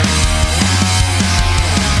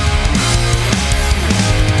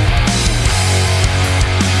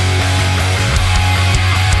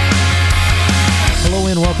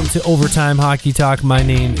to Overtime Hockey Talk. My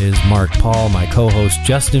name is Mark Paul. My co-host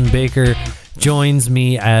Justin Baker joins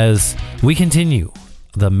me as we continue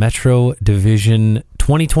the Metro Division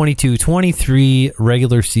 2022-23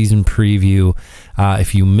 regular season preview.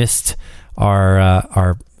 If you missed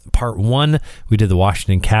our part one, we did the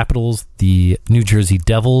Washington Capitals, the New Jersey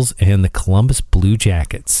Devils, and the Columbus Blue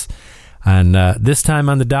Jackets. And this time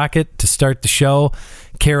on the docket to start the show,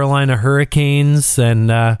 Carolina Hurricanes,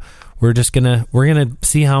 and we're gonna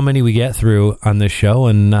see how many we get through on this show,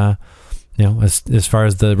 and as far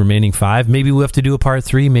as the remaining five, maybe we'll have to do a part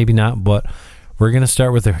three, maybe not, but we're gonna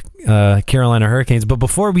start with the Carolina Hurricanes. But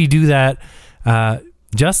before we do that,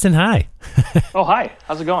 Justin, hi. Oh, hi.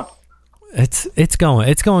 How's it going? It's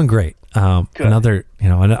going great. Another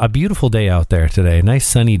a beautiful day out there today. A nice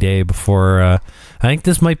sunny day before. I think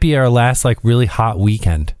this might be our last really hot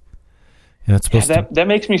weekend. It's supposed that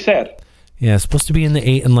makes me sad. Yeah, it's supposed to be in the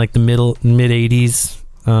mid 80s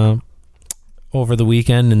over the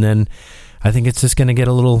weekend, and then I think it's just going to get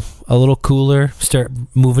a little cooler. Start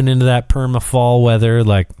moving into that perma fall weather,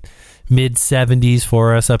 like mid 70s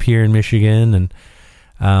for us up here in Michigan,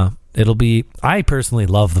 and it'll be. I personally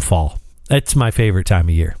love the fall. It's my favorite time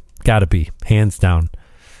of year. Gotta be, hands down.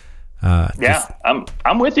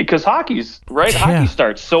 I'm with you because hockey's right. Yeah. Hockey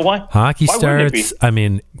starts. So why? Hockey starts. I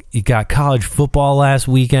mean, you got college football last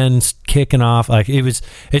weekend kicking off.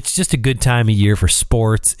 It's just a good time of year for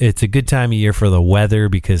sports. It's a good time of year for the weather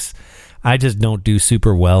because I just don't do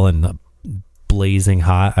super well in the blazing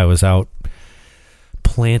hot. I was out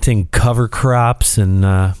planting cover crops in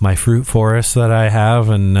my fruit forest that I have,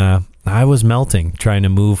 and I was melting trying to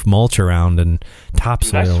move mulch around and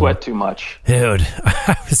topsoil. I sweat too much. Dude,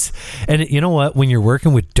 and you know what? When you're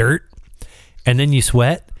working with dirt and then you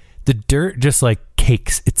sweat, the dirt just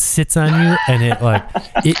cakes. It sits on you and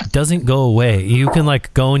it doesn't go away. You can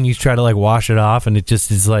go and you try to wash it off, and it just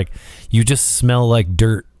is you just smell like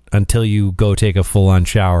dirt until you go take a full-on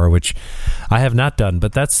shower, which I have not done.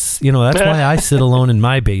 But that's why I sit alone in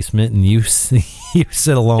my basement and you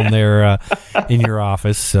sit alone there in your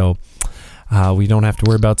office. So we don't have to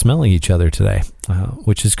worry about smelling each other today,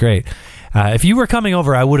 which is great. If you were coming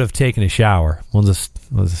over, I would have taken a shower. We'll just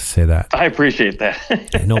say that. I appreciate that.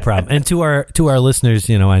 Yeah, no problem. And to our listeners,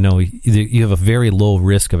 I know you have a very low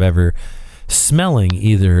risk of ever smelling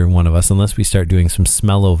either one of us unless we start doing some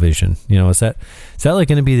smell-o-vision. Is that going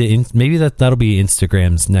to be maybe that'll be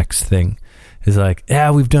Instagram's next thing? Is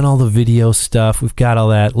we've done all the video stuff, we've got all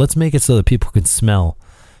that. Let's make it so that people can smell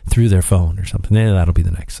through their phone or something. Maybe that'll be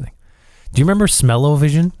the next thing. Do you remember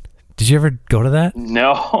smell-o-vision? Did you ever go to that?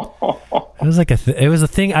 No. It was it was a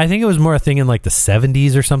thing. I think it was more a thing in the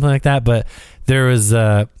 70s or something like that. But there was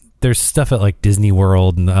there's stuff at Disney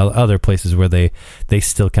World and other places where they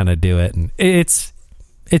still kind of do it, and it's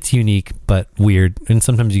unique but weird. And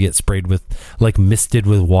sometimes you get sprayed with misted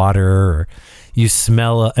with water, or you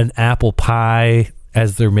smell an apple pie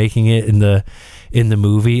as they're making it in the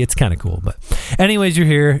movie. It's kind of cool. But anyways, you're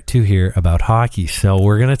here to hear about hockey, so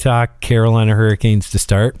we're gonna talk Carolina Hurricanes to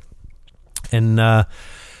start. And I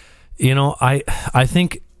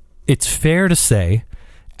think it's fair to say,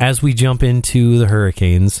 as we jump into the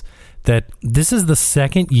Hurricanes, that this is the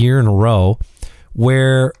second year in a row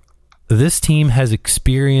where this team has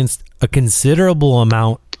experienced a considerable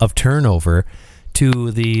amount of turnover to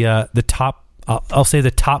the top. I'll say the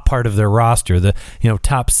top part of their roster, the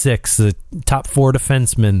top six, the top four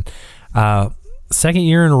defensemen. Second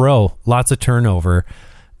year in a row, lots of turnover.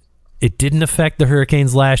 It didn't affect the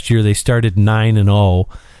Hurricanes last year. They started 9-0.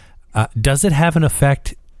 Does it have an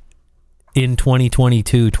effect in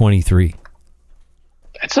 2022-23?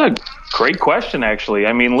 That's a great question, actually.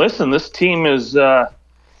 I mean, listen, this team is definitely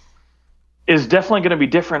going to be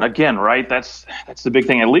different again, right? That's the big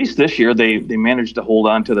thing. At least this year, they managed to hold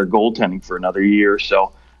on to their goaltending for another year.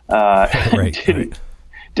 So didn't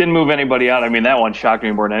move anybody out. I mean, that one shocked me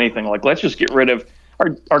more than anything. Let's just get rid of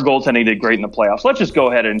our goaltending. Did great in the playoffs. Let's just go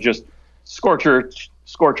ahead and just scorch earth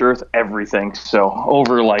everything. So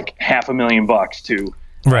over $500,000 to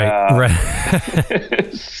right.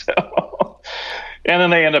 So, and then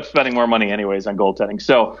they end up spending more money anyways on goaltending.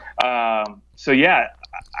 So yeah.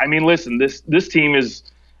 I mean, listen, this team has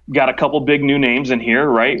got a couple big new names in here,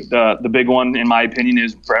 right? The big one, in my opinion,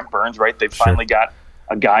 is Brent Burns, right? They've finally got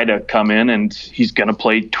a guy to come in, and he's going to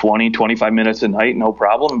play 20, 25 minutes a night, no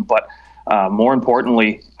problem. But more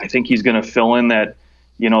importantly, I think he's going to fill in that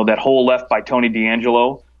hole left by Tony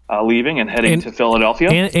DeAngelo leaving and heading to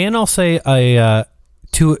Philadelphia. And I'll say,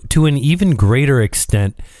 to an even greater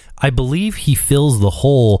extent, I believe he fills the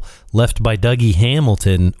hole left by Dougie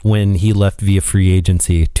Hamilton when he left via free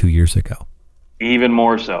agency 2 years ago. Even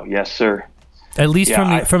more so. Yes, sir. At least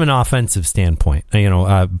from an offensive standpoint.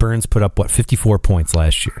 Burns put up 54 points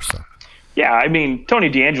last year. So yeah, I mean, Tony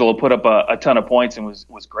DeAngelo put up a ton of points and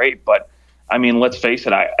was great, but I mean, let's face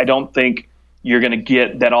it, I don't think you're going to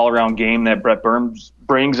get that all-around game that Brett Burns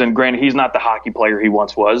brings. And granted, he's not the hockey player he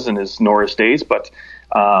once was in his Norris days, but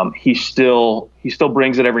he still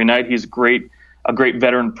brings it every night. He's a great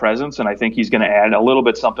veteran presence, and I think he's going to add a little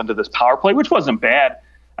bit something to this power play, which wasn't bad.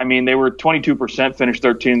 I mean, they were 22%, finished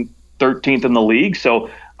 13th in the league, so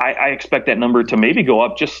I expect that number to maybe go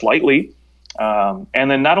up just slightly.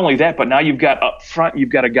 And then not only that, but now you've got up front, you've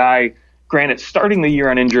got a guy, granted, starting the year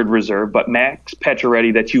on injured reserve, but Max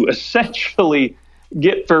Pacioretty that you essentially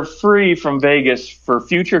get for free from Vegas for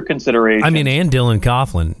future consideration. I mean, and Dylan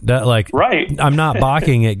Coughlin. Right. I'm not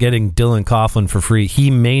balking at getting Dylan Coughlin for free. He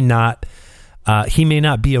may not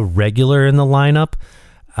be a regular in the lineup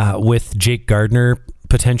with Jake Gardner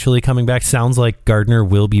potentially coming back. Sounds like Gardner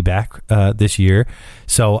will be back this year.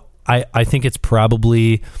 So I think it's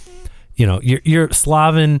probably, you're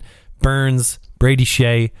Slavin, Burns, Brady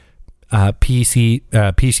Shea,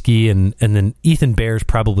 Piesky, and then Ethan Bear's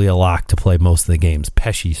probably a lock to play most of the games.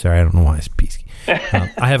 Pesci, sorry, I don't know why it's Piesky.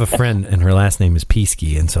 I have a friend and her last name is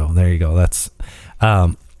Piesky, and so there you go. That's,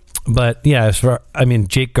 but yeah,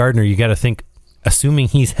 Jake Gardner, you got to think, assuming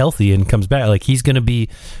he's healthy and comes back, like he's going to be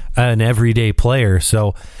an everyday player.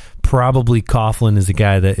 So probably Coughlin is a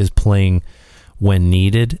guy that is playing when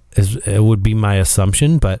needed. It would be my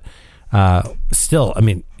assumption, but still, I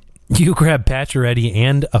mean, you grab Pacioretty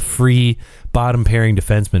and a free bottom pairing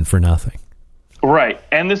defenseman for nothing. Right.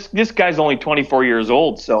 And this guy's only 24 years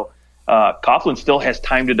old, so Coughlin still has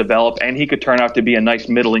time to develop, and he could turn out to be a nice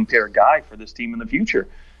middling pair guy for this team in the future,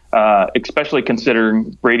 especially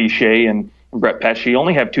considering Brady Shea and Brett Pesci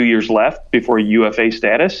only have 2 years left before UFA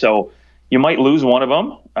status, so you might lose one of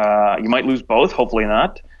them. You might lose both, hopefully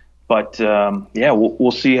not. But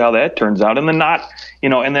we'll see how that turns out. And then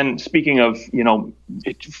and then speaking of,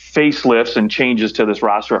 facelifts and changes to this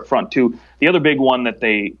roster up front too, the other big one that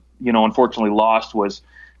they, unfortunately lost was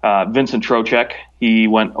Vincent Trocheck. He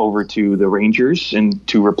went over to the Rangers and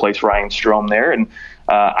to replace Ryan Strome there. And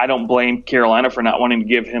I don't blame Carolina for not wanting to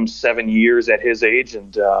give him 7 years at his age.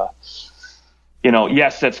 And,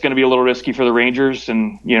 yes, that's going to be a little risky for the Rangers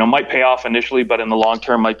and, might pay off initially, but in the long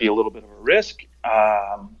term might be a little bit of a risk.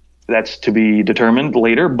 That's to be determined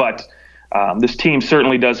later, but this team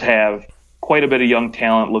certainly does have quite a bit of young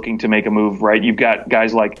talent looking to make a move, right? You've got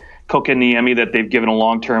guys like Kotkaniemi that they've given a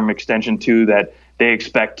long-term extension to that they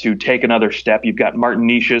expect to take another step. You've got Martin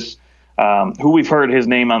Nicias, who we've heard his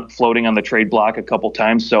name floating on the trade block a couple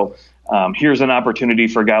times, so here's an opportunity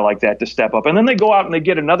for a guy like that to step up. And then they go out and they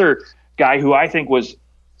get another guy who I think was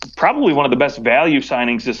probably one of the best value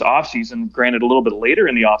signings this offseason, granted a little bit later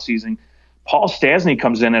in the offseason. Paul Stastny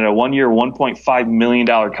comes in at a 1-year, $1.5 million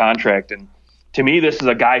contract. And to me, this is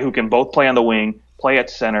a guy who can both play on the wing, play at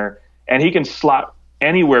center, and he can slot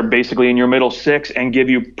anywhere basically in your middle six and give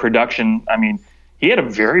you production. I mean, he had a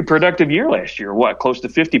very productive year last year. Close to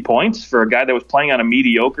 50 points for a guy that was playing on a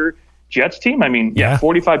mediocre Jets team? I mean,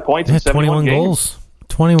 45 points and 71 goals.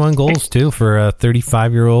 21 goals, too, for a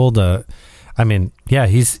 35-year-old.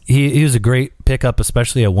 He was a great pickup,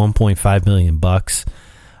 especially at $1.5 million.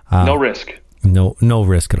 No risk. No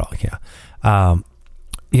risk at all. Yeah.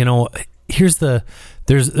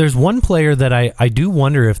 There's one player that I do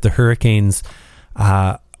wonder if the Hurricanes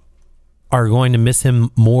are going to miss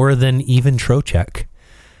him more than even Trocheck.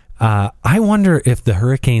 I wonder if the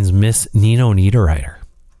Hurricanes miss Nino Niederreiter.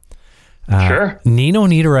 Sure. Nino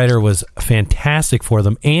Niederreiter was fantastic for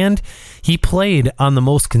them, and he played on the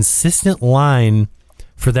most consistent line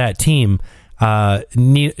for that team.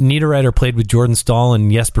 Niederreiter played with Jordan Staal and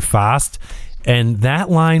Jesper Fast, and that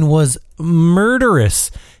line was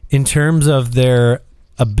murderous in terms of their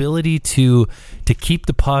ability to keep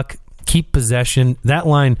the puck, keep possession. That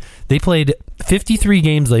line, they played 53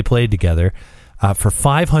 games they played together for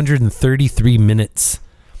 533 minutes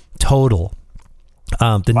total.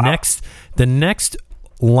 The next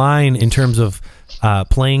line in terms of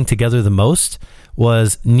playing together the most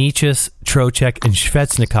was Nicias, Trocheck, and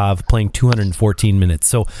Svechnikov playing 214 minutes.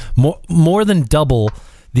 So more than double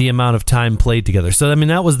the amount of time played together. So,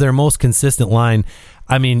 that was their most consistent line.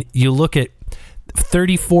 You look at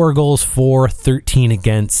 34 goals for, 13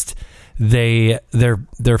 against. Their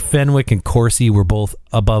Fenwick and Corsi were both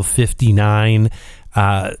above 59.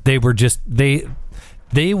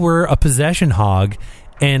 They were a possession hog,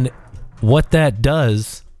 and what that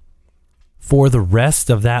does for the rest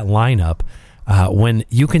of that lineup, when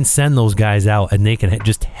you can send those guys out and they can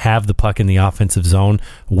just have the puck in the offensive zone,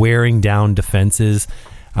 wearing down defenses,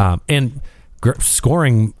 and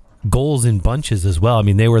scoring goals in bunches as well. I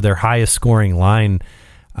mean, they were their highest scoring line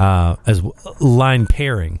as line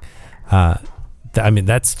pairing. I mean,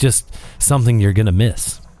 that's just something you're going to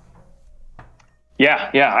miss.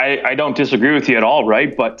 Yeah, I don't disagree with you at all,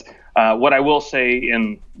 right? But what I will say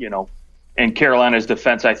in Carolina's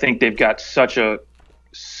defense, I think they've got such a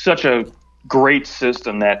great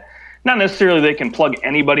system that not necessarily they can plug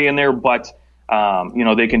anybody in there, but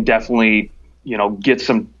they can definitely get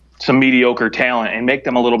some mediocre talent and make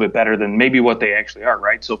them a little bit better than maybe what they actually are,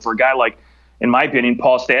 right? So for a guy like, in my opinion,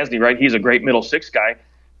 Paul Stastny, right, he's a great middle six guy,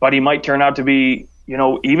 but he might turn out to be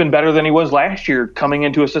even better than he was last year coming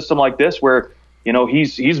into a system like this where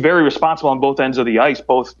he's very responsible on both ends of the ice,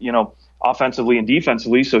 both offensively and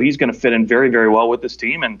defensively. So he's going to fit in very, very well with this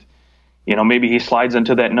team, and maybe he slides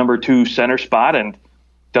into that number 2 center spot and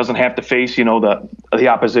doesn't have to face the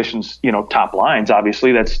opposition's top lines.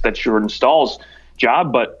 Obviously, that's Jordan Stahl's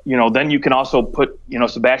job, but then you can also put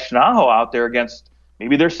Sebastian Aho out there against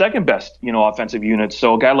maybe their second best offensive units.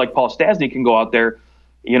 So a guy like Paul Stastny can go out there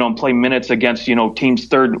and play minutes against teams'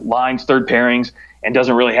 third lines, third pairings, and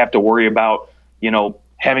doesn't really have to worry about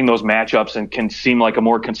having those matchups, and can seem like a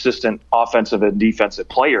more consistent offensive and defensive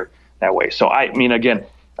player that way. So I mean, again,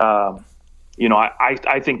 I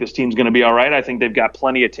think this team's going to be all right. I think they've got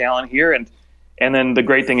plenty of talent here, and then the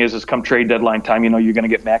great thing is come trade deadline time, you're going to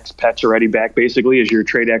get Max Pacioretty back basically as your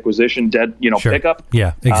trade acquisition Sure. pickup.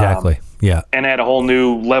 Yeah, exactly. And add a whole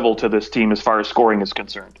new level to this team as far as scoring is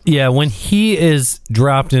concerned. Yeah, when he is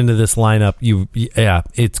dropped into this lineup,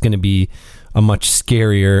 it's going to be a much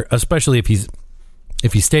scarier, especially if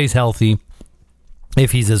he stays healthy,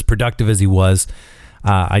 if he's as productive as he was.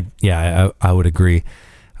 I would agree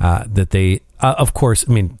that they, of course,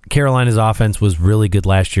 I mean, Carolina's offense was really good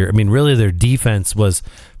last year. I mean, really their defense was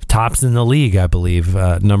tops in the league, I believe,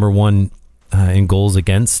 number 1 in goals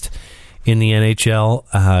against in the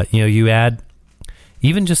NHL. You add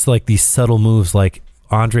even just like these subtle moves like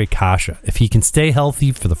Andre Kasha. If he can stay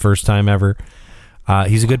healthy for the first time ever,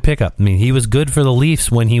 he's a good pickup. I mean, he was good for the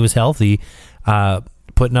Leafs when he was healthy,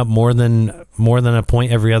 putting up more than a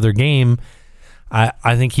point every other game.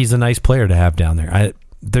 I think he's a nice player to have down there.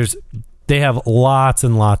 They have lots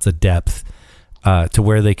and lots of depth to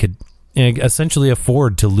where they could essentially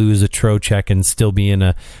afford to lose a Trocheck and still be in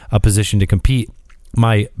a position to compete.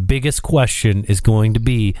 My biggest question is going to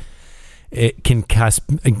be, can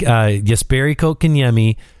Jesperi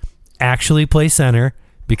Kotkaniemi actually play center?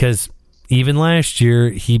 Because even last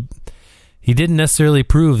year, he didn't necessarily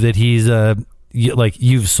prove that he's like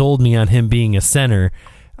you've sold me on him being a center.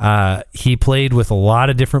 He played with a lot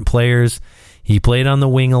of different players. He played on the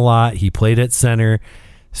wing a lot. He played at center.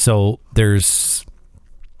 So there's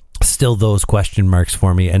still those question marks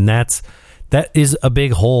for me. And that is a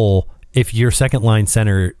big hole if your second line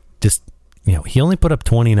center just, he only put up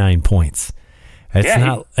 29 points. But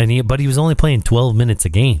he was only playing 12 minutes a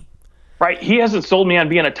game. Right. He hasn't sold me on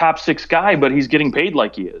being a top 6 guy, but he's getting paid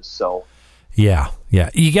like he is. So yeah.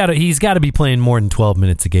 He's got to be playing more than 12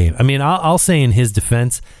 minutes a game. I mean, I'll say in his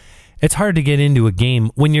defense, it's hard to get into a game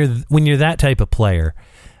when you're that type of player.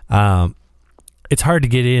 It's hard to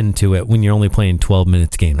get into it when you're only playing 12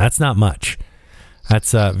 minutes a game. That's not much.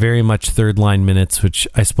 That's very much third line minutes, which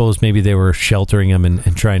I suppose maybe they were sheltering him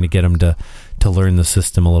and trying to get him to learn the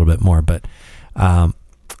system a little bit more. But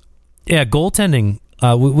goaltending.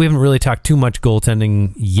 We haven't really talked too much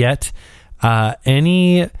goaltending yet.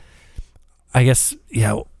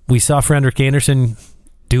 We saw Frederik Andersen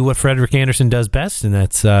do what Frederik Andersen does best, and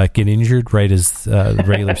that's get injured right as the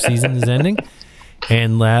regular season is ending,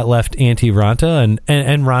 and left Antti Raanta,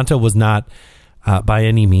 and Raanta was not by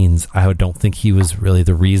any means. I don't think he was really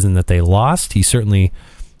the reason that they lost. They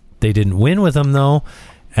didn't win with him though,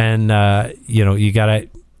 and you got to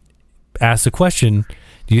ask the question: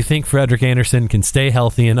 do you think Frederik Andersen can stay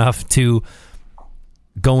healthy enough to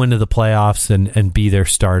go into the playoffs and be their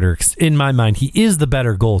starter? In my mind, he is the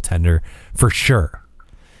better goaltender for sure.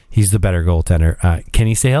 He's the better goaltender. Can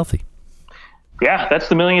he stay healthy? Yeah, that's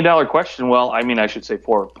the $1 million question. Well, I mean, I should say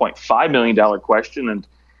 $4.5 million question. And,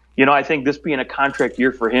 I think this being a contract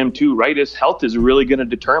year for him too, right? His health is really going to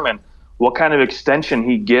determine what kind of extension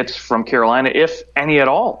he gets from Carolina, if any at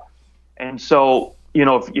all. And so,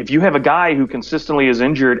 if you have a guy who consistently is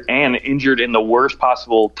injured and injured in the worst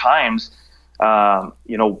possible times,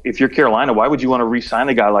 if you're Carolina, why would you want to re-sign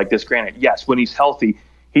a guy like this? Granted, yes, when he's healthy,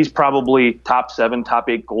 he's probably top 7, top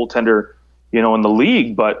 8 goaltender, in the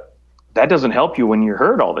league, but that doesn't help you when you're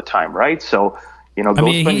hurt all the time, right? So, spend your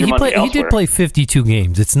money elsewhere. He did play 52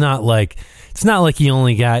 games. It's not like he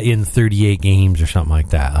only got in 38 games or something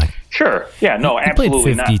like that. Sure. Yeah, no,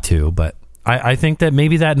 absolutely not. He played 52, but I think that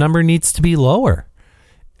maybe that number needs to be lower.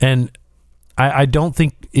 And I don't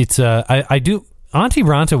think it's I do. Antti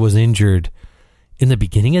Raanta was injured in the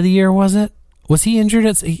beginning of the year, was it? Was he injured?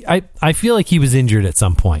 I feel like he was injured at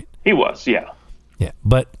some point. He was, yeah. Yeah,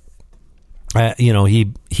 but,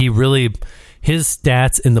 he really, his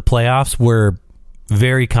stats in the playoffs were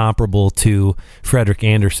very comparable to Frederik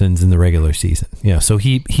Andersen's in the regular season. Yeah, so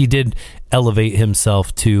he did elevate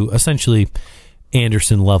himself to essentially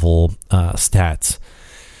Andersen-level stats.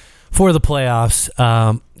 For the playoffs,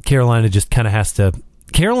 Carolina just kind of has to...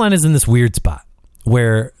 Carolina's in this weird spot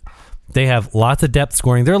where they have lots of depth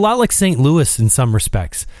scoring. They're a lot like St. Louis in some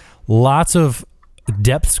respects. Lots of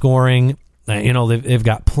depth scoring. They've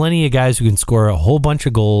got plenty of guys who can score a whole bunch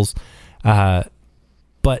of goals.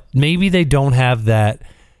 But maybe they don't have that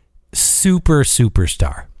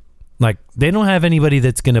superstar. Like, they don't have anybody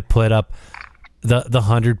that's going to put up the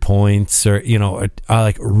 100 points or,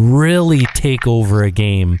 like really take over a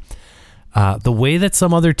game the way that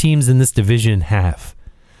some other teams in this division have.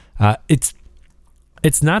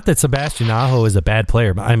 It's not that Sebastian Aho is a bad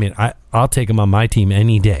player, but I mean, I'll take him on my team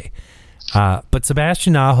any day. But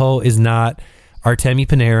Sebastian Aho is not Artemi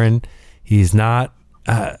Panarin. He's not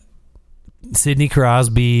Sidney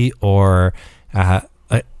Crosby or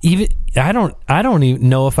even I don't even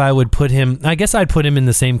know if I would put him. I guess I'd put him in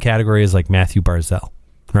the same category as like Matthew Barzal,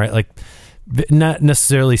 right? Like not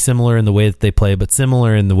necessarily similar in the way that they play, but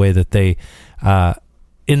similar in the way that they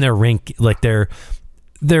in their rank, like their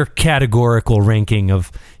categorical ranking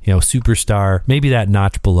of superstar, maybe that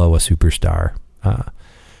notch below a superstar.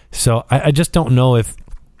 So I just don't know if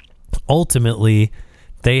ultimately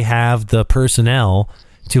they have the personnel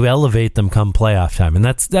to elevate them come playoff time. And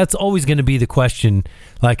that's always going to be the question,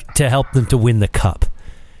 like, to help them to win the cup.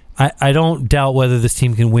 I don't doubt whether this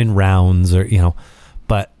team can win rounds or,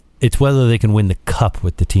 but it's whether they can win the cup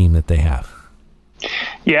with the team that they have.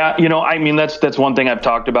 Yeah, I mean, that's one thing I've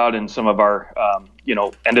talked about in some of our,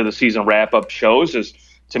 end of the season wrap-up shows is,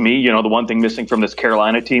 to me, the one thing missing from this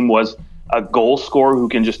Carolina team was a goal scorer who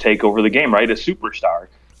can just take over the game, right? A superstar.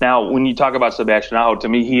 Now, when you talk about Sebastian Aho, to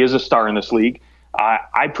me, he is a star in this league.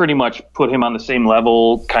 I pretty much put him on the same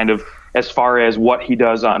level, kind of as far as what he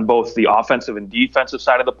does on both the offensive and defensive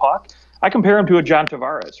side of the puck. I compare him to a John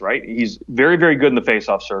Tavares, right? He's very, very good in the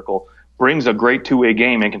faceoff circle, brings a great two-way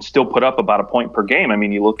game, and can still put up about a point per game. I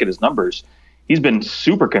mean, you look at his numbers. He's been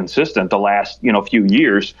super consistent the last, few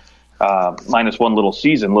years, minus one little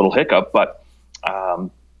season, little hiccup. But,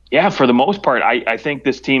 for the most part, I think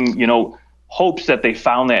this team, hopes that they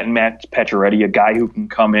found that in Matt Pacioretty, a guy who can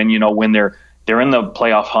come in, when they're in the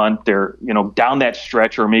playoff hunt, they're, down that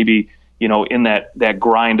stretch or maybe, in that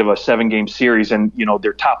grind of a 7-game series and,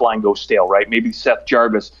 their top line goes stale, right? Maybe Seth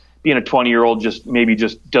Jarvis, being a 20-year-old,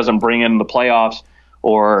 just doesn't bring in the playoffs,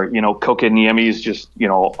 or, Kotkaniemi is just,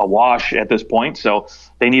 a wash at this point. So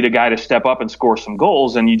they need a guy to step up and score some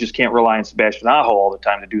goals, and you just can't rely on Sebastian Aho all the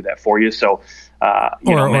time to do that for you. So,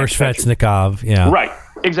 or Svechnikov, yeah. Right,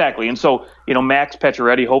 exactly. And so, Max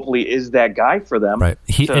Pacioretty hopefully is that guy for them. Right.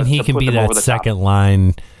 He can be that second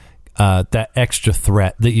line, that extra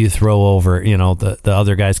threat that you throw over, the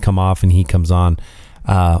other guys come off and he comes on.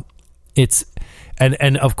 And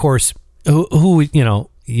of course, who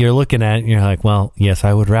you're looking at and you're like, well, yes,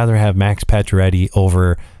 I would rather have Max Pacioretty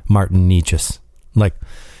over Martin Necas. Like,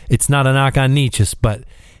 it's not a knock on Necas, but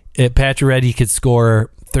Pacioretty could score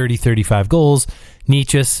 30, 35 goals.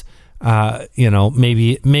 Necas,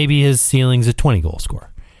 maybe his ceiling's a 20-goal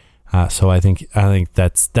scorer. So I think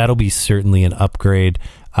that'll be certainly an upgrade.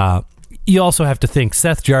 You also have to think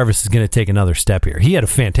Seth Jarvis is going to take another step here. He had a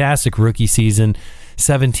fantastic rookie season,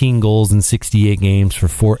 17 goals in 68 games for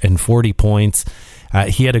 40 points.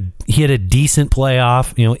 He had a decent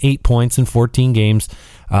playoff, 8 points in 14 games.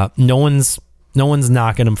 No one's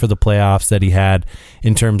knocking him for the playoffs that he had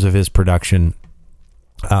in terms of his production.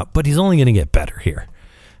 But he's only going to get better here.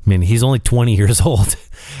 I mean, he's only 20 years old.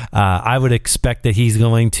 I would expect that he's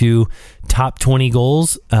going to top 20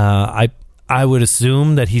 goals. I would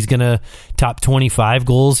assume that he's going to top 25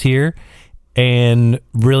 goals here and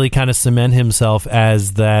really kind of cement himself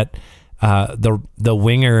as that the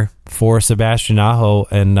winger for Sebastian Aho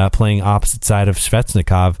and playing opposite side of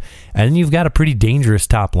Svechnikov. And you've got a pretty dangerous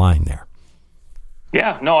top line there.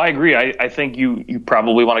 Yeah, no, I agree. I think you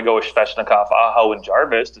probably want to go with Svechnikov, Aho, and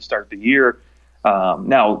Jarvis to start the year.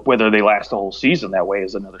 Now, whether they last the whole season that way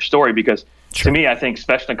is another story, because to me, I think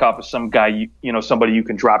Svechnikov is some guy, somebody you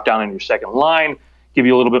can drop down in your second line, give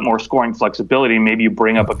you a little bit more scoring flexibility. Maybe you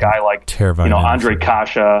bring up a guy like, Andre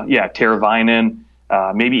Kasha, Teravainen,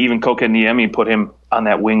 maybe even Kotkaniemi, put him on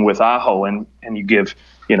that wing with Aho, and you give,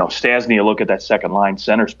 Stastny a look at that second line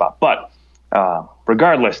center spot. But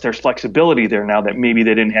regardless, there's flexibility there now that maybe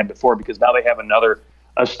they didn't have before, because now they have another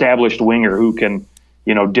established winger who can,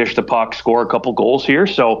 dish the puck, score a couple goals here.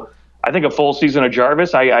 So I think a full season of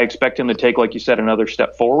Jarvis, I expect him to take, like you said, another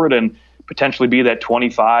step forward and potentially be that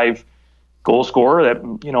 25 goal scorer that,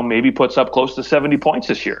 maybe puts up close to 70 points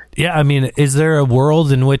this year. Yeah, I mean, is there a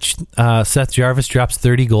world in which Seth Jarvis drops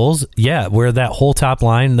 30 goals? Yeah, where that whole top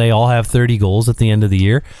line, they all have 30 goals at the end of the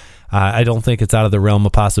year. I don't think it's out of the realm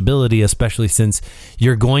of possibility, especially since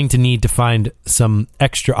you're going to need to find some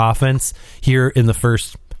extra offense here in the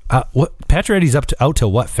first. Pacioretty's out to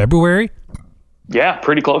what, February? Yeah,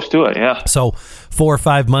 pretty close to it. Yeah. So 4 or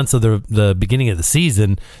 5 months of the beginning of the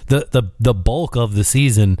season, the bulk of the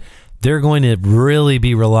season, they're going to really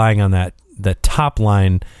be relying on that top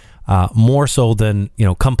line more so than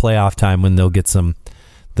come playoff time when they'll get some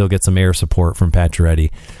air support from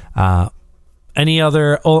Pacioretty. Any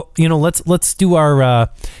other? Let's do our.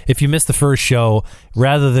 If you missed the first show,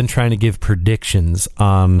 rather than trying to give predictions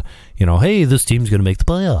on, hey, this team's going to make the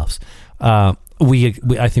playoffs.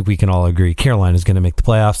 I think we can all agree Carolina is going to make the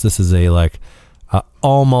playoffs. This is a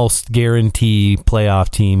almost guarantee playoff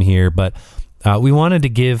team here, but we wanted to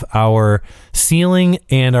give our ceiling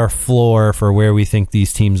and our floor for where we think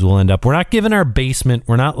these teams will end up. We're not giving our basement.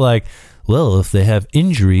 We're not like, well, if they have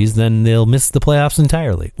injuries, then they'll miss the playoffs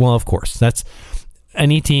entirely. Well, of course,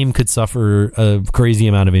 any team could suffer a crazy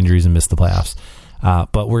amount of injuries and miss the playoffs.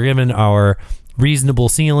 But we're given our reasonable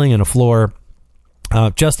ceiling and a floor.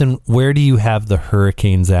 Justin, where do you have the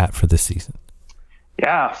Hurricanes at for this season?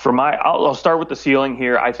 Yeah, I'll start with the ceiling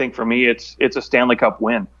here. I think for me, it's a Stanley Cup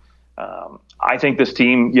win. I think this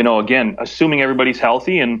team, again, assuming everybody's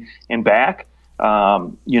healthy and back,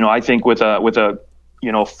 I think with a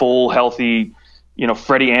full healthy,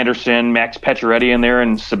 Freddie Anderson, Max Pacioretty in there,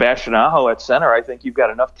 and Sebastian Aho at center, I think you've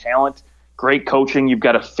got enough talent, great coaching. You've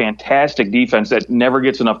got a fantastic defense that never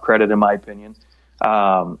gets enough credit, in my opinion.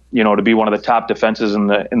 To be one of the top defenses in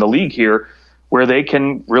the league here, where they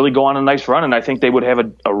can really go on a nice run, and I think they would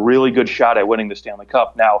have a really good shot at winning the Stanley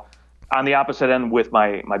Cup. Now, on the opposite end with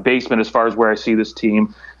my basement, as far as where I see this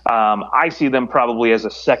team, I see them probably as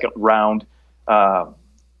a second round,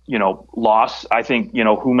 loss. I think,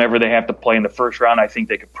 whomever they have to play in the first round, I think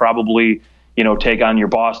they could probably, take on your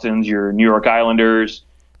Bostons, your New York Islanders,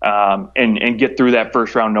 and get through that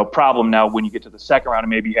first round, no problem. Now, when you get to the second round, and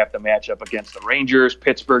maybe you have to match up against the Rangers,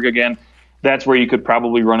 Pittsburgh again, that's where you could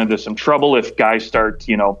probably run into some trouble if guys start,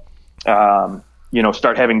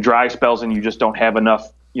 start having dry spells and you just don't have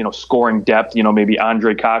enough, scoring depth. Maybe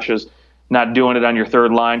Andre Kasha's not doing it on your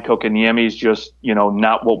third line. Kokaniemi's just,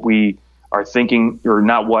 not what we are thinking, or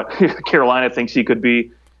not what Carolina thinks he could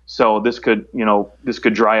be. So this could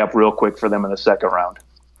dry up real quick for them in the second round.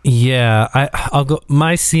 Yeah, I'll go.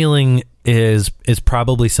 My ceiling is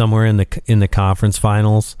probably somewhere in the conference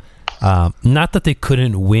finals. Not that they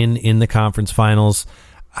couldn't win in the conference finals.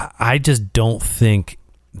 I just don't think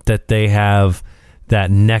that they have that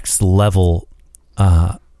next level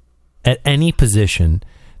at any position.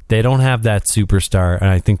 They don't have that superstar, and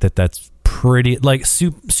I think that's pretty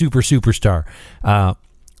superstar.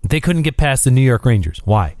 They couldn't get past the New York Rangers.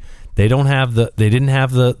 Why? They didn't have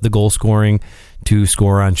the goal scoring to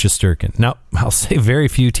score on Shesterkin. Now, I'll say very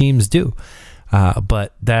few teams do,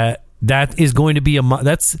 but that is going to be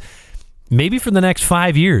that's maybe for the next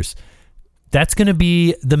 5 years. That's going to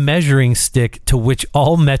be the measuring stick to which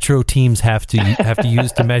all Metro teams have to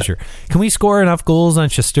use to measure. Can we score enough goals on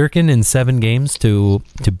Shesterkin in 7 games to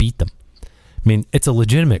beat them? I mean, it's a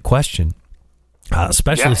legitimate question,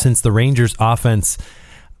 especially since the Rangers' offense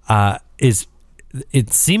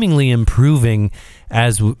it's seemingly improving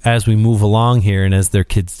as we move along here, and as their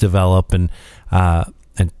kids develop, and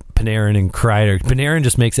Panarin and Kreider. Panarin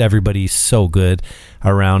just makes everybody so good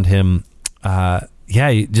around him.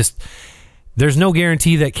 There's no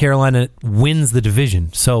guarantee that Carolina wins the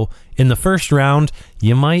division. So in the first round,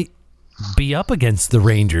 you might be up against the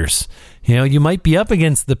Rangers. You might be up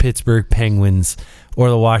against the Pittsburgh Penguins or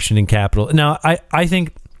the Washington Capitals. Now, I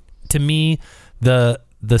think, to me, the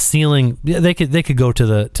ceiling, they could go to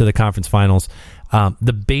the conference finals.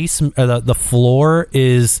 The base, the floor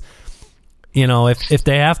is, if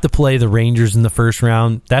they have to play the Rangers in the first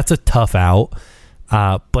round, that's a tough out.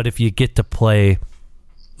 But if you get to play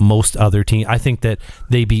most other teams, I think that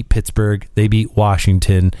they beat Pittsburgh, they beat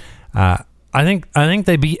Washington. I think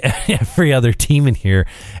they beat every other team in here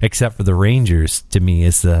except for the Rangers. To me,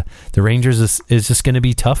 the Rangers is just going to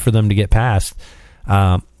be tough for them to get past.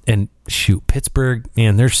 And shoot, Pittsburgh,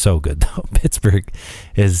 man, they're so good though. Pittsburgh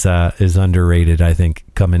is underrated, I think,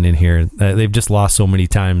 coming in here. They've just lost so many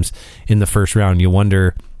times in the first round. You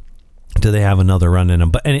wonder do they have another run in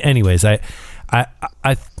them? But anyways, I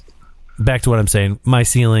back to what I'm saying. My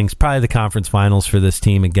ceiling's probably the conference finals for this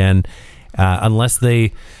team again, unless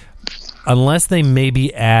they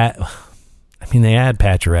maybe add. I mean, they add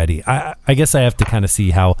Pacioretty. I guess I have to kind of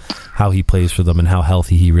see how he plays for them and how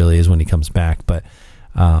healthy he really is when he comes back. But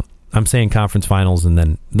I'm saying conference finals, and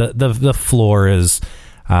then the floor is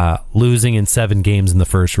losing in 7 games in the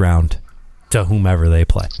first round to whomever they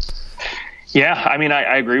play. Yeah, I mean,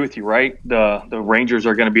 I agree with you, right? The Rangers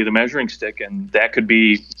are going to be the measuring stick, and that could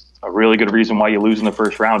be a really good reason why you lose in the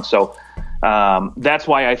first round. So that's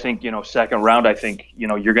why I think, second round, I think,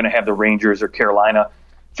 you're going to have the Rangers or Carolina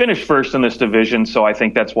finish first in this division. So I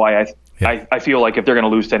think that's why I feel like if they're going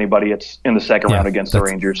to lose to anybody, it's in the second round against the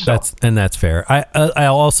Rangers. So. That's fair. I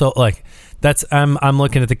also like I'm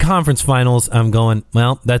looking at the conference finals. I'm going,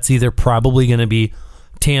 well, that's either probably going to be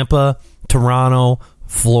Tampa, Toronto,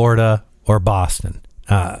 Florida, or Boston.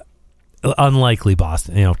 Unlikely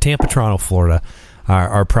Boston. Tampa, Toronto, Florida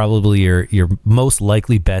are probably your most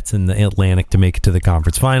likely bets in the Atlantic to make it to the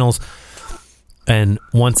conference finals. And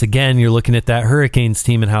once again, you're looking at that Hurricanes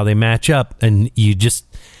team and how they match up, and you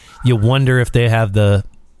wonder if they have the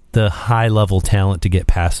high level talent to get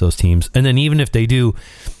past those teams. And then even if they do,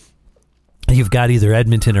 you've got either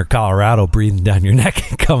Edmonton or Colorado breathing down your neck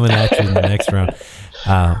coming at you in the next round.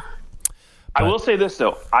 I will say this,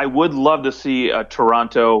 though. I would love to see a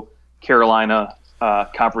Toronto-Carolina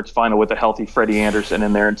conference final with a healthy Freddie Anderson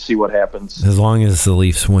in there and see what happens. As long as the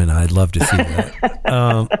Leafs win, I'd love to see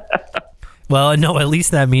that. Well, no, at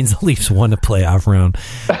least that means the Leafs won a playoff round.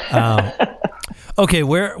 Okay,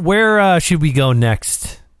 where should we go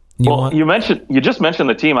next? You just mentioned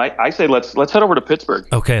the team. I say let's head over to Pittsburgh.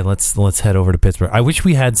 Okay, let's head over to Pittsburgh. I wish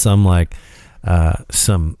we had some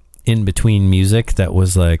some in between music that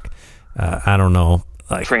was I don't know,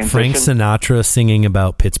 like Transition. Frank Sinatra singing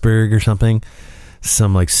about Pittsburgh or something.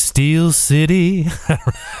 Some Steel City.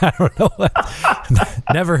 I don't know.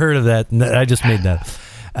 Never heard of that. I just made that.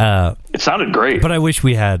 It sounded great, but I wish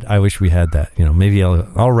we had that. Maybe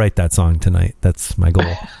I'll write that song tonight. That's my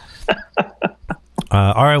goal.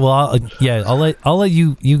 All right. Well, I'll let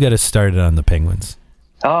you get us started on the Penguins.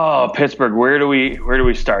 Oh, Pittsburgh. Where do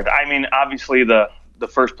we start? I mean, obviously the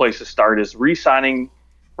first place to start is re-signing,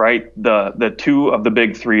 right? The 2 of the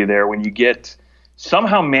big 3 there. When you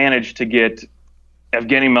somehow manage to get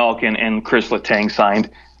Evgeny Malkin and Chris Letang signed.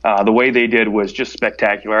 The way they did was just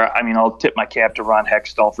spectacular. I mean, I'll tip my cap to Ron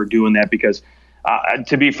Hextall for doing that because,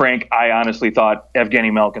 to be frank, I honestly thought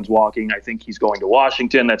Evgeny Malkin's walking. I think he's going to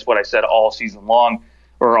Washington. That's what I said all season long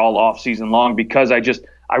or all off season long because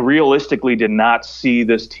I realistically did not see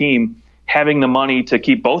this team having the money to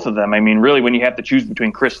keep both of them. I mean, really, when you have to choose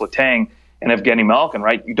between Chris Letang and Evgeny Malkin,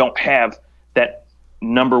 right, you don't have that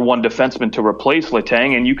number 1 defenseman to replace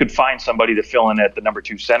Letang, and you could find somebody to fill in at the number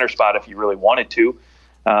 2 center spot if you really wanted to.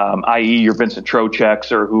 I.e. your Vincent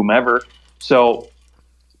Trocheck's or whomever. So,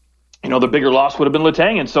 the bigger loss would have been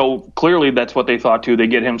Letang. And so clearly that's what they thought too. They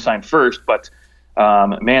get him signed first, but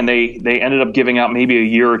they ended up giving out maybe a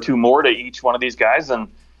year or 2 more to each one of these guys than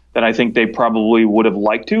I think they probably would have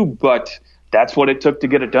liked to, but that's what it took to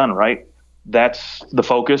get it done, right? That's the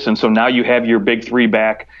focus. And so now you have your big 3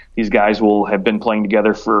 back. These guys will have been playing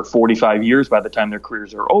together for 45 years by the time their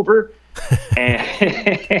careers are over.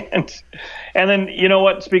 And then, you know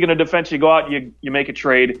what? Speaking of defense, you go out, you make a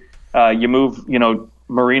trade, you move,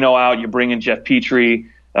 Marino out, you bring in Jeff Petrie,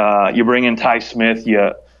 you bring in Ty Smith,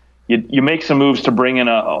 you make some moves to bring in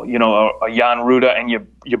a Jan Ruda, and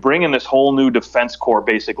you bring in this whole new defense core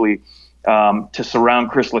basically to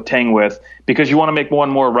surround Chris Letang with because you want to make one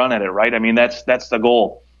more run at it, right? I mean, that's the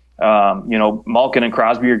goal. Malkin and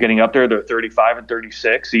Crosby are getting up there; they're 35 and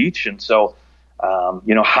 36 each, and so.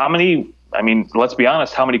 How many, let's be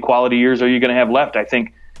honest, how many quality years are you going to have left? I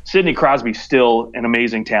think Sidney Crosby's still an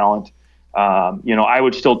amazing talent. I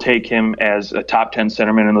would still take him as a top 10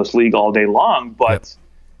 centerman in this league all day long, but,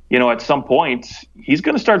 at some point he's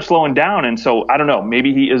going to start slowing down. And so I don't know,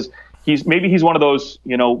 maybe he's one of those,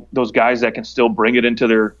 those guys that can still bring it into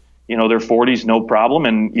their 40s, no problem.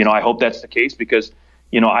 And, I hope that's the case because,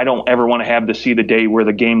 I don't ever want to see the day where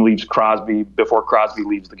the game leaves Crosby before Crosby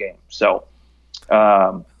leaves the game. So,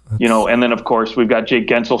 and then of course we've got Jake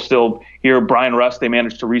Gensel still here. Brian Rust, they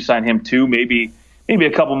managed to re-sign him too. Maybe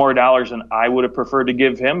a couple more dollars than I would have preferred to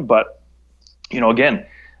give him. But, again,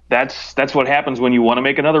 that's what happens when you want to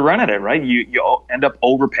make another run at it, right? You end up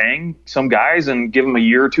overpaying some guys and give them a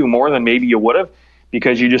year or 2 more than maybe you would have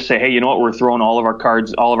because you just say, hey, you know what? We're throwing all of our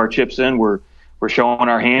cards, all of our chips in. We're showing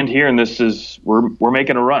our hand here, and we're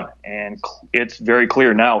making a run. And it's very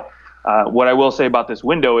clear now. What I will say about this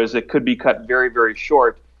window is it could be cut very, very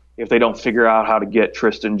short if they don't figure out how to get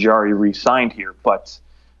Tristan Jarry re-signed here. But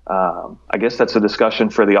I guess that's a discussion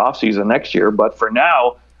for the offseason next year. But for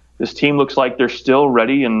now, this team looks like they're still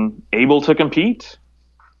ready and able to compete.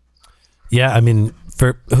 Yeah, I mean,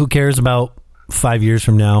 for who cares about 5 years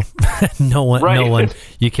from now? No one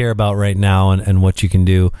you care about right now and what you can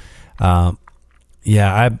do. I'm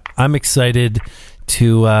excited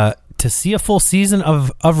to see a full season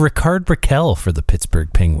of Rickard Rakell for the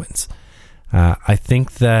Pittsburgh Penguins. I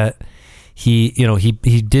think that he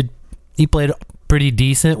played pretty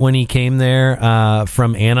decent when he came there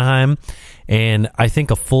from Anaheim, and I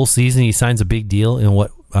think a full season he signs a big deal in 6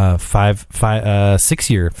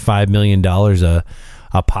 year $5 million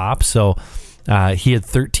a pop. So he had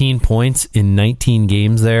 13 points in 19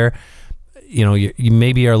 games there. You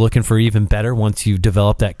maybe are looking for even better once you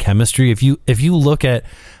develop that chemistry. If you look at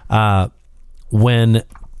when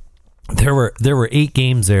there were 8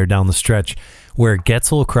 games there down the stretch where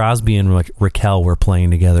Getzel, Crosby, and Rakell were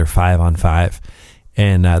playing together 5-on-5,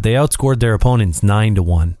 and they outscored their opponents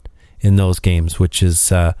 9-1 in those games, which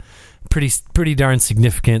is pretty darn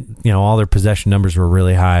significant. All their possession numbers were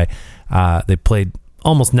really high. They played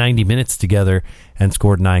almost 90 minutes together and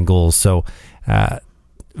scored 9 goals. So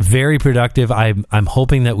very productive. I'm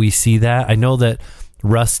hoping that we see that. I know that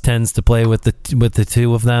Russ tends to play with the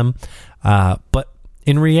two of them, but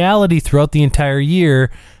in reality, throughout the entire year,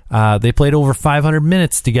 they played over 500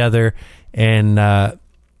 minutes together, and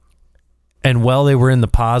while they were in the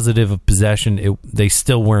positive of possession, they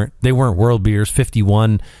still weren't world beaters.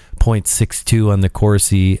 51.62 on the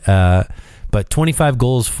Corsi, but 25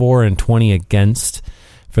 goals for and 20 against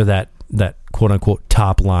for that quote unquote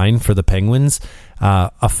top line for the Penguins in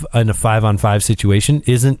a 5-on-5 situation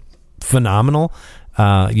isn't phenomenal.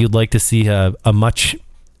 You'd like to see a much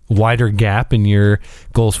wider gap in your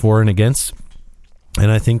goals for and against. And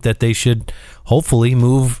I think that they should hopefully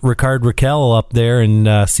move Rickard Rakell up there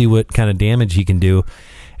and see what kind of damage he can do,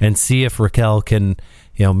 and see if Rakell can,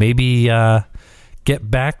 maybe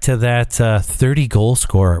get back to that 30 goal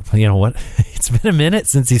score. You know what? It's been a minute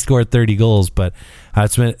since he scored 30 goals, but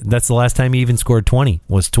that's the last time he even scored 20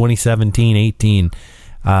 was 2017-18.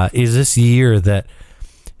 Is this year that?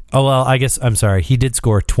 Oh well, I guess I'm sorry. He did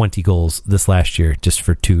score 20 goals this last year, just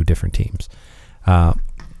for 2 different teams.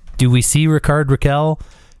 Do we see Rickard Rakell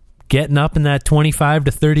getting up in that 25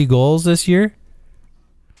 to 30 goals this year?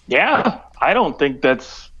 Yeah, I don't think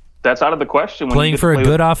that's out of the question. Playing for a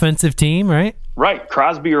good offensive team, right? Right,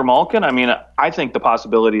 Crosby or Malkin. I mean, I think the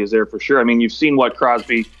possibility is there for sure. I mean, you've seen what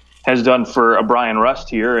Crosby has done for a Brian Rust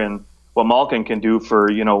here, and what Malkin can do for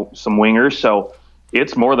some wingers. So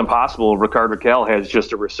it's more than possible. Rickard Rakell has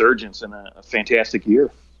just a resurgence and a fantastic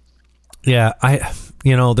year. Yeah,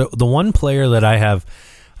 the one player that I have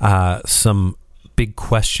some big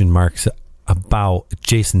question marks about,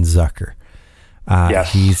 Jason Zucker.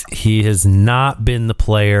 Yes. He has not been the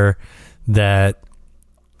player that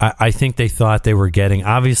I think they thought they were getting.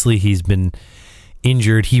 Obviously, he's been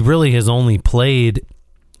injured. He really has only played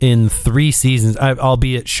in 3 seasons,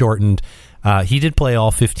 albeit shortened. He did play all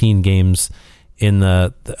 15 games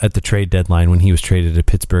at the trade deadline when he was traded to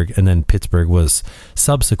Pittsburgh, and then Pittsburgh was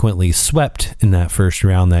subsequently swept in that first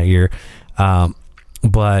round that year.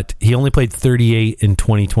 But he only played 38 in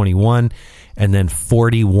 2021 and then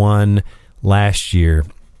 41 last year,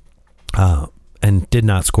 and did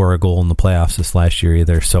not score a goal in the playoffs this last year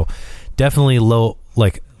either. So definitely low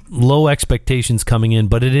expectations coming in,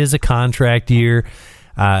 but it is a contract year.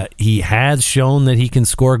 He has shown that he can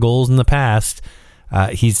score goals in the past.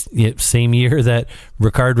 He's same year that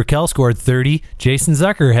Rickard Rakell scored 30, Jason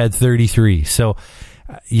Zucker had 33. So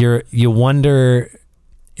you wonder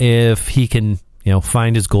if he can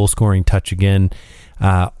find his goal scoring touch again,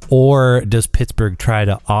 or does Pittsburgh try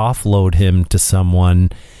to offload him to someone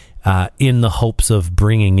in the hopes of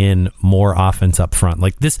bringing in more offense up front?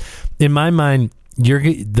 Like this, in my mind,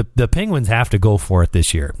 the Penguins have to go for it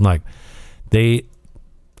this year. Like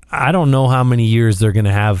I don't know how many years they're going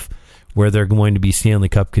to have where they're going to be Stanley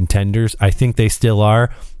Cup contenders. I think they still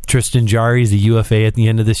are. Tristan Jarry is a UFA at the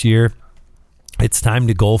end of this year. It's time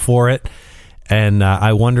to go for it. And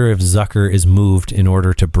I wonder if Zucker is moved in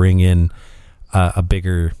order to bring in a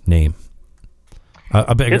bigger name.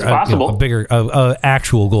 It's possible.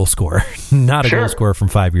 Actual goal scorer, not a goal scorer from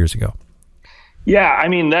 5 years ago. Yeah, I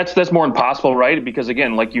mean that's more than possible, right? Because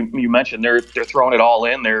again, like you mentioned, they're throwing it all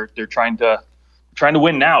in. They're trying to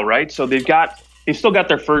win now, right? So they've still got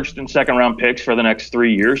their first and second round picks for the next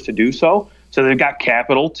 3 years to do so. So they've got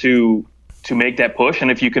capital to make that push. And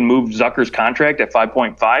if you can move Zucker's contract at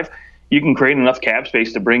 5.5, you can create enough cap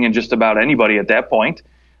space to bring in just about anybody at that point.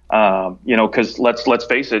 Because let's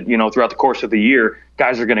face it, throughout the course of the year,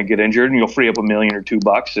 guys are going to get injured, and you'll free up $1 million or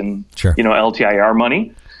 $2 in sure. LTIR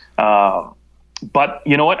money. But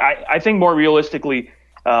you know what? I think more realistically,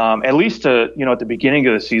 at least at the beginning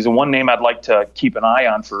of the season, one name I'd like to keep an eye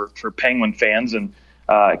on for Penguin fans, and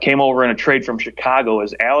came over in a trade from Chicago,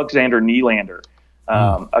 is Alexander Nylander,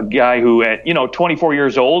 a guy who at 24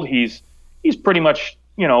 years old, he's pretty much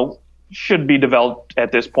should be developed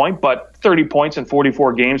at this point, but 30 points in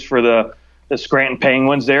 44 games for the Scranton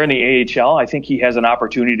Penguins there in the AHL. I think he has an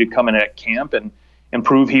opportunity to come in at camp and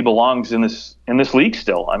prove he belongs in this league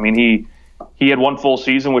still. I mean, he had one full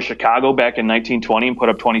season with Chicago back in 1920 and put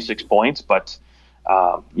up 26 points, but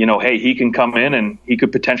hey, he can come in and he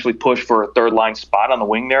could potentially push for a third line spot on the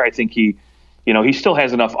wing there. I think he still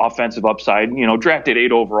has enough offensive upside, drafted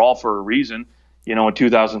 8 overall for a reason, in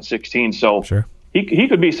 2016. So sure. He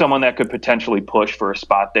could be someone that could potentially push for a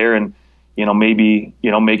spot there, and maybe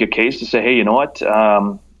make a case to say, hey, you know what,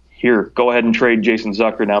 here, go ahead and trade Jason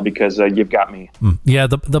Zucker now because you've got me. Yeah,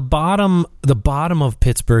 the bottom of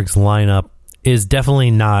Pittsburgh's lineup is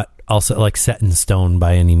definitely not also like set in stone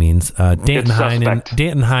by any means. Danton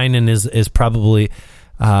Heinen is probably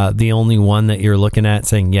the only one that you're looking at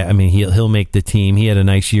saying, yeah, I mean he'll make the team. He had a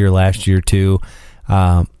nice year last year too.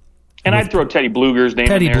 And I'd throw Teddy Bluger's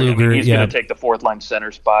name in there. Bluger, he's going to take the fourth line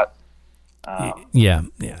center spot. Yeah.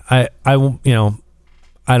 I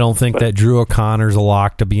don't think that Drew O'Connor's a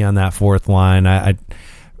lock to be on that fourth line.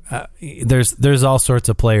 There's all sorts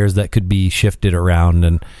of players that could be shifted around,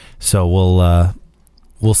 and so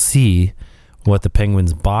we'll see what the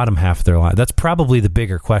Penguins' bottom half of their line. That's probably the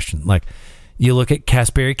bigger question. Like you look at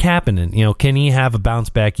Kasperi Kapanen, can he have a bounce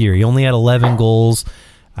back year? He only had 11 goals.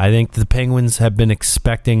 I think the Penguins have been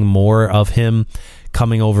expecting more of him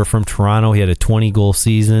coming over from Toronto. He had a 20-goal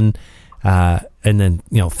season, and then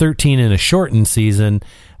 13 in a shortened season,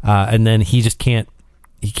 and then he just can't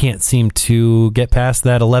seem to get past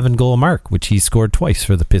that 11-goal mark, which he scored twice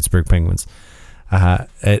for the Pittsburgh Penguins.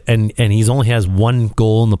 And he's only has 1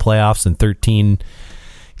 goal in the playoffs in 13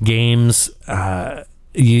 games.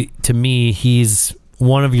 To me, he's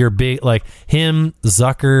one of your big, like him,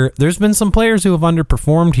 Zucker. There's been some players who have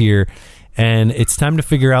underperformed here, and it's time to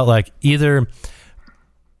figure out, like, either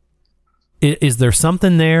is there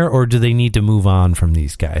something there, or do they need to move on from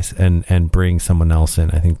these guys and bring someone else in?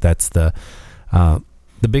 I think that's the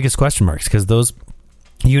biggest question marks, because those,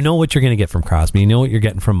 what you're going to get from Crosby, what you're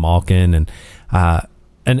getting from Malkin and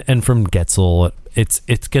from Getzel.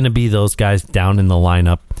 It's going to be those guys down in the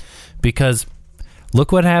lineup, because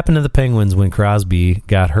look what happened to the Penguins when Crosby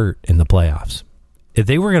got hurt in the playoffs. If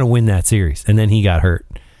they were going to win that series and then he got hurt,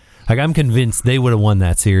 like, I'm convinced they would have won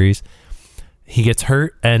that series. He gets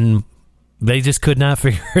hurt and they just could not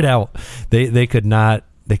figure it out. They could not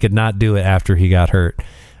do it after he got hurt.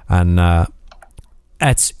 And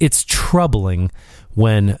it's troubling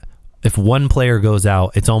when, if one player goes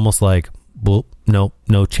out, it's almost like, well, no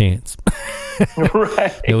chance.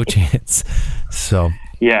 Right. No chance. So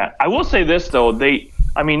yeah, I will say this though,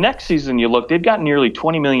 next season they've got nearly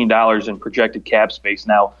 $20 million in projected cap space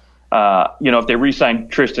now. If they re-sign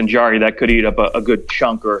Tristan Jarry, that could eat up a good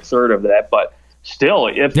chunk or a third of that. But still,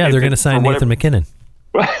 they're going to sign Nathan McKinnon.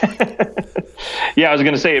 Yeah, I was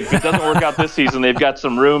going to say, if it doesn't work out this season, they've got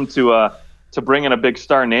some room to bring in a big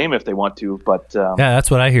star name if they want to. But yeah,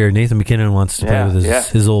 that's what I hear. Nathan McKinnon wants to play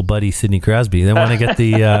with his old buddy Sidney Crosby. They want to get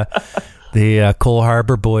the Cole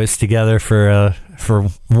Harbor boys together for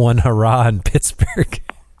one hurrah in Pittsburgh.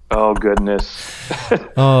 Oh goodness.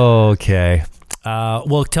 Okay.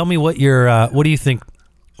 Well, tell me what do you think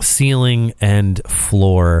ceiling and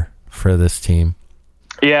floor for this team?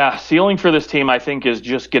 Yeah, ceiling for this team, I think, is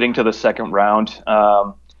just getting to the second round.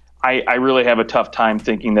 I really have a tough time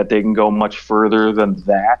thinking that they can go much further than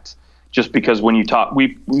that, just because when you talk,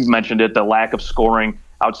 we've mentioned it, the lack of scoring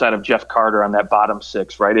outside of Jeff Carter on that bottom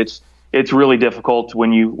six, right? It's really difficult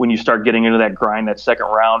when you start getting into that grind, that second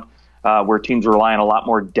round, where teams rely on a lot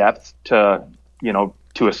more depth to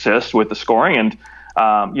assist with the scoring, and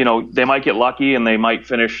they might get lucky and they might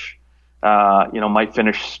finish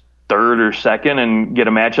third or second and get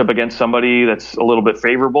a matchup against somebody that's a little bit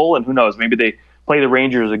favorable, and who knows, maybe they play the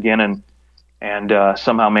Rangers again and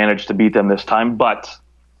somehow manage to beat them this time. But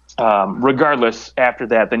regardless, after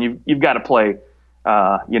that, then you've got to play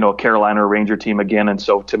a Carolina or Ranger team again. And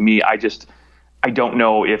so to me, I don't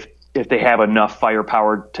know if they have enough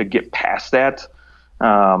firepower to get past that,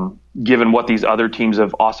 given what these other teams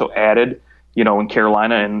have also added, in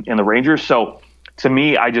Carolina and the Rangers. So to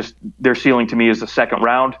me, their ceiling to me is the second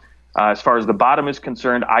round. As far as the bottom is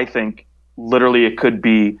concerned, I think literally it could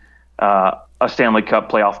be a Stanley Cup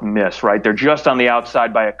playoff miss, right? They're just on the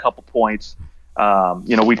outside by a couple points.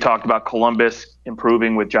 We've talked about Columbus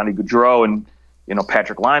improving with Johnny Gaudreau and,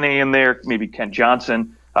 Patrick Laine in there, maybe Kent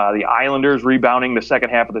Johnson. The Islanders rebounding the second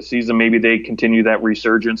half of the season. Maybe they continue that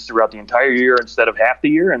resurgence throughout the entire year instead of half the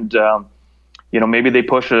year. And, maybe they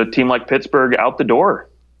push a team like Pittsburgh out the door.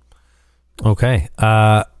 Okay.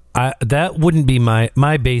 That wouldn't be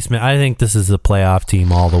my basement. I think this is a playoff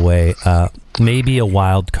team all the way. Maybe a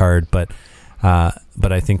wild card, but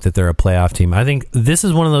I think that they're a playoff team. I think this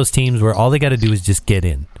is one of those teams where all they got to do is just get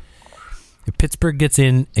in. If Pittsburgh gets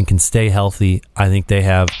in and can stay healthy, I think they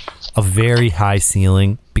have a very high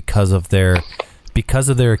ceiling because of their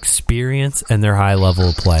experience and their high level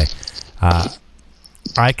of play.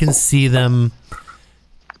 I can see them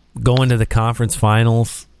going to the conference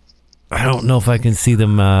finals. I don't know if I can see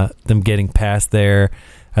them getting past there.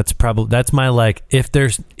 That's my like. If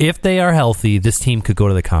they are healthy, this team could go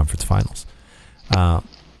to the conference finals.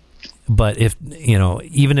 But if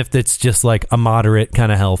even if it's just like a moderate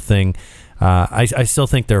kind of health thing, I still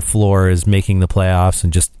think their floor is making the playoffs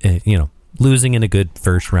and just losing in a good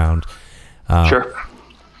first round. Sure.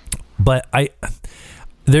 But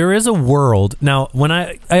there is a world now when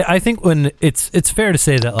I think when it's fair to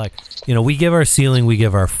say that like we give our ceiling, we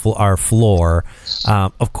give our floor.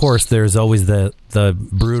 Of course, there's always the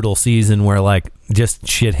brutal season where like just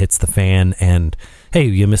shit hits the fan and hey,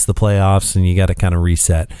 you miss the playoffs and you got to kind of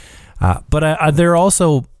reset. But there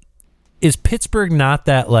also is Pittsburgh not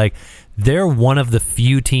that like they're one of the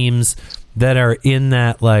few teams that are in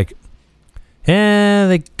that like.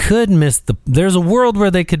 They could miss there's a world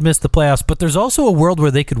where they could miss the playoffs, but there's also a world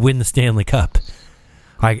where they could win the Stanley Cup.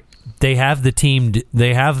 Like they have the team,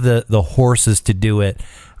 they have the horses to do it.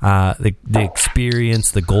 The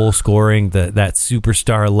experience, the goal scoring, that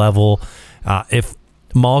superstar level. If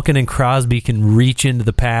Malkin and Crosby can reach into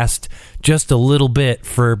the past just a little bit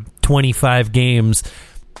for 25 games,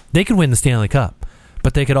 they could win the Stanley Cup,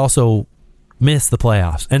 but they could also miss the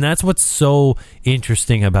playoffs. And that's what's so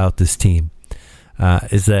interesting about this team.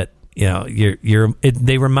 Is that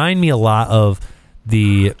they remind me a lot of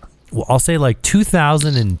I'll say like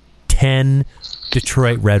 2010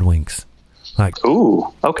 Detroit Red Wings. Like,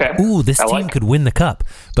 this team could win the cup,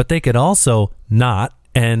 but they could also not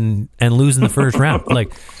and lose in the first round.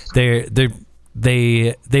 Like they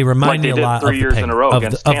remind me a lot of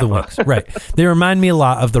the Wings, right? They remind me a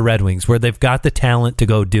lot of the Red Wings, where they've got the talent to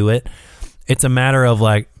go do it. It's a matter of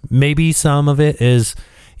like maybe some of it is.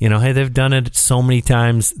 Hey, they've done it so many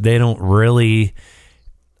times. They don't really.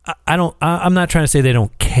 I'm not trying to say they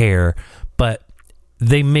don't care, but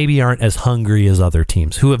they maybe aren't as hungry as other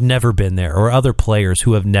teams who have never been there, or other players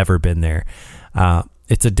who have never been there.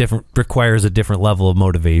 It's requires a different level of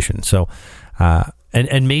motivation. So,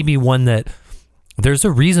 and maybe one that there's a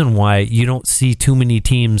reason why you don't see too many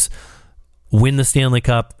teams win the Stanley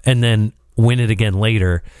Cup and then win it again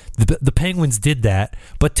later. The Penguins did that,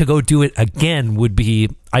 but to go do it again would be,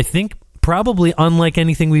 I think, probably unlike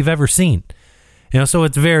anything we've ever seen. So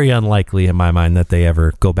it's very unlikely in my mind that they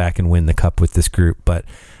ever go back and win the cup with this group, but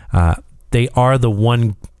they are the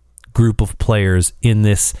one group of players in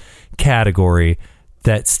this category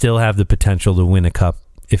that still have the potential to win a cup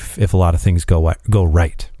if a lot of things go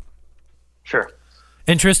right. Sure.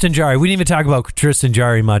 And Tristan Jarry, we didn't even talk about Tristan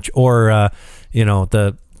Jarry much, or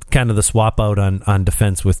the kind of the swap out on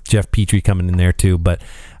defense with Jeff Petrie coming in there too. But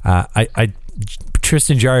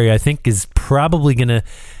Tristan Jarry, I think, is probably going to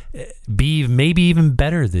be maybe even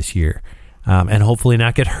better this year, and hopefully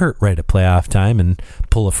not get hurt right at playoff time and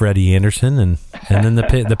pull a Freddie Anderson. And then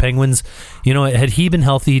the Penguins, had he been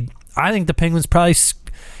healthy, I think the Penguins probably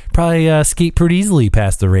skate pretty easily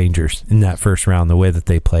past the Rangers in that first round, the way that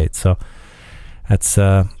they played. So that's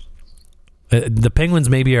the Penguins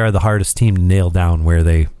maybe are the hardest team to nail down where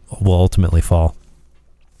they will ultimately fall.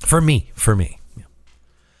 For me.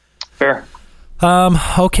 Fair.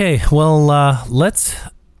 Okay. Well, let's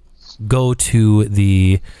go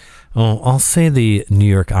to I'll say the New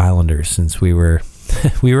York Islanders, since we were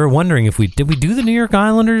wondering if did we do the New York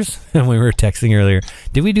Islanders? And we were texting earlier.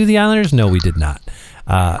 Did we do the Islanders? No, we did not.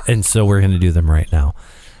 And so we're going to do them right now.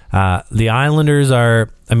 The Islanders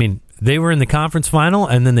they were in the conference final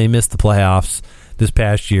and then they missed the playoffs this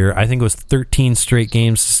past year. I think it was 13 straight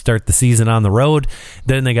games to start the season on the road.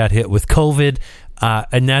 Then they got hit with COVID.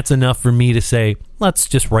 And that's enough for me to say, let's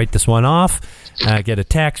just write this one off, get a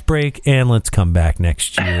tax break, and let's come back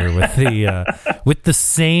next year with the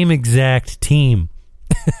same exact team.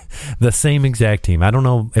 The same exact team. I don't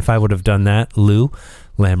know if I would have done that, Lou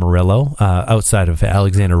Lamoriello, outside of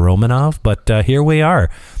Alexander Romanov, but here we are.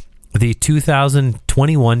 the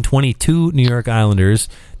 2021-22 New York Islanders,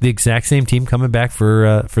 the exact same team coming back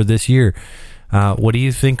for this year. What do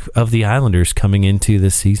you think of the Islanders coming into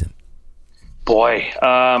this season? Boy,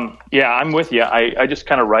 yeah, I'm with you. I just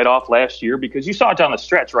kind of write off last year because you saw it down the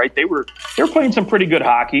stretch, right? They were playing some pretty good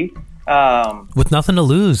hockey. With nothing to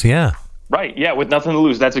lose, yeah. Right, yeah, with nothing to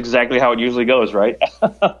lose. That's exactly how it usually goes, right?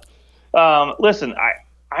 Listen,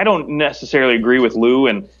 I don't necessarily agree with Lou,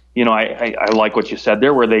 and I like what you said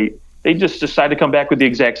there, where they just decided to come back with the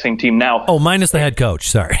exact same team now. Oh, minus the head coach,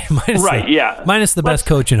 sorry. Minus the best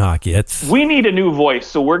coach in hockey. We need a new voice,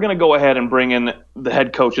 so we're going to go ahead and bring in the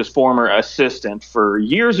head coach's former assistant for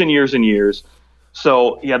years and years and years.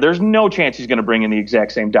 So, yeah, there's no chance he's going to bring in the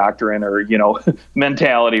exact same doctrine or,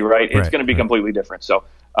 mentality, right? It's going to be completely different. So,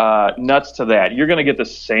 nuts to that. You're going to get the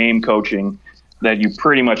same coaching that you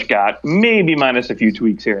pretty much got, maybe minus a few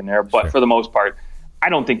tweaks here and there. But for the most part, I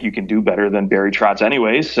don't think you can do better than Barry Trotz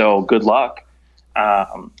anyways, so good luck.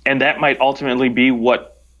 And that might ultimately be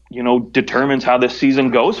what, determines how this season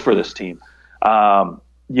goes for this team.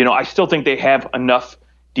 I still think they have enough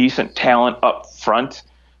decent talent up front.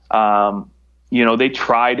 They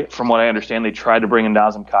tried, from what I understand, to bring in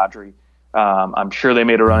Nazem Kadri. I'm sure they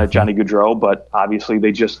made a run at Johnny Gaudreau, but obviously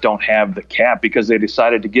they just don't have the cap because they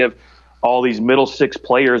decided to give all these middle six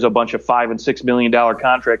players a bunch of $5 and $6 million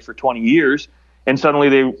contracts for 20 years. And suddenly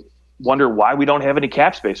they wonder why we don't have any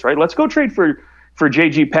cap space, right? Let's go trade for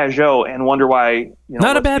J.G. Pajot and wonder why.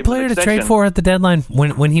 Not a bad player to trade for at the deadline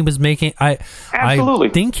when he was making. Absolutely.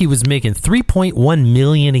 I think he was making $3.1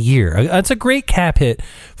 million a year. That's a great cap hit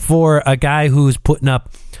for a guy who's putting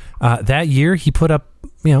up. That year he put up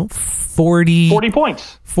 40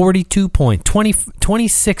 points, 42 points,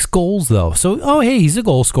 26 goals though. So hey, he's a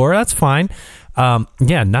goal scorer. That's fine.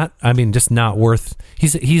 Just not worth.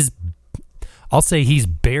 He's. I'll say he's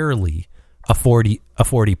barely a 40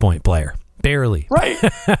 point player. Barely. Right.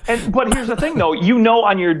 But here's the thing, though.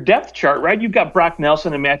 On your depth chart, right, you've got Brock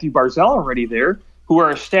Nelson and Matthew Barzal already there, who are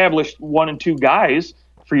established 1 and 2 guys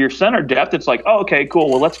for your center depth. It's like, oh, okay, cool.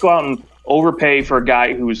 Well, let's go out and overpay for a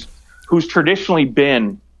guy who's traditionally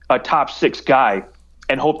been a top 6 guy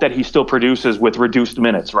and hope that he still produces with reduced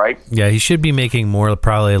minutes, right? Yeah, he should be making more,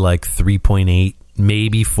 probably like 3.8,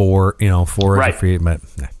 maybe 4, 4 right. Is a free, but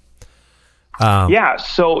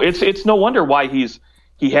so it's no wonder why he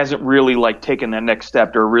hasn't really taken that next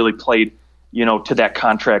step or really played, to that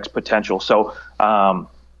contract's potential. So,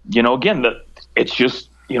 again, it's just,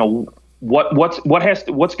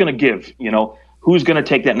 what's going to give, who's going to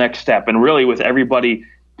take that next step? And really with everybody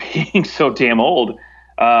being so damn old,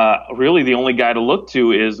 really the only guy to look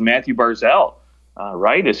to is Matthew Barzal,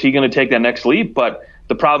 right? Is he going to take that next leap? But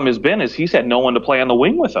the problem has been he's had no one to play on the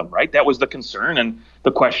wing with him, right? That was the concern and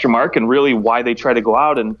the question mark, and really why they try to go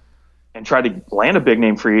out and try to land a big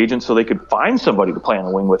name free agent so they could find somebody to play on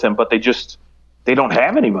the wing with him, but they don't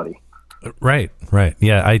have anybody. Right.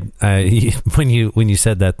 Yeah, I when you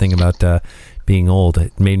said that thing about being old,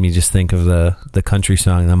 it made me just think of the country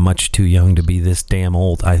song "I'm much too young to be this damn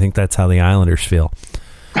old." I think that's how the Islanders feel.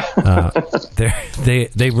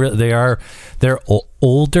 They're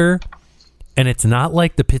older. And it's not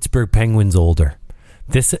like the Pittsburgh Penguins older.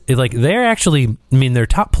 They're actually, their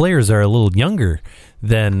top players are a little younger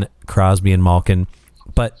than Crosby and Malkin,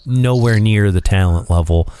 but nowhere near the talent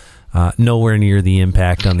level, nowhere near the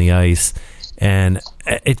impact on the ice. And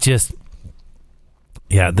it just,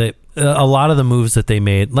 a lot of the moves that they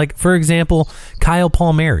made, like, for example, Kyle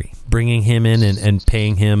Palmieri, bringing him in and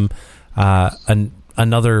paying him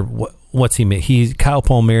another, what's he made? Kyle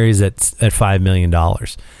Palmieri's at $5 million.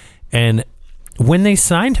 And when they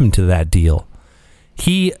signed him to that deal,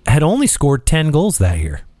 he had only scored 10 goals that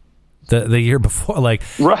year. The year before, right.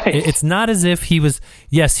 It's not as if he was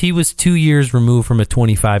 2 years removed from a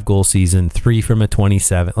 25 goal season, 3 from a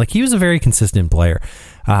 27. He was a very consistent player.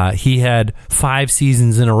 He had 5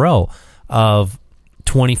 seasons in a row of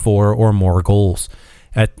 24 or more goals.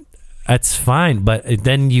 That's fine, but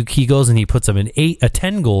then he goes and he puts up a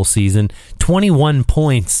 10 goal season, 21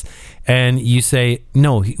 points, and you say,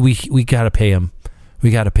 no, we got to pay him.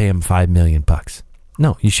 We got to pay him $5 million.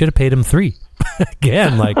 No, you should have paid him 3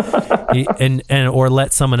 again, or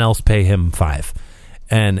let someone else pay him 5,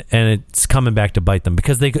 and it's coming back to bite them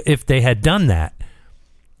because if they had done that,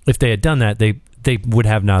 they would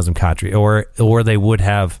have Nazem Kadri, or they would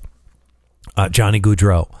have Johnny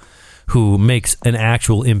Gaudreau, who makes an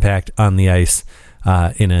actual impact on the ice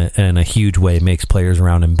in a huge way, makes players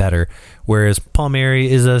around him better. Whereas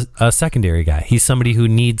Palmieri is a secondary guy. He's somebody who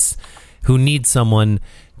needs someone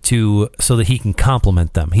so that he can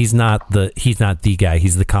complement them. He's not the guy.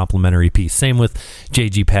 He's the complementary piece. Same with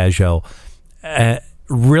J.G. Pajot.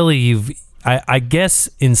 really, I guess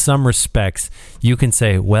in some respects, you can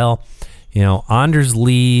say, well, Anders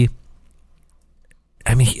Lee,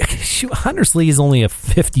 I mean, Anders Lee is only a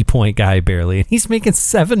 50-point guy barely, and he's making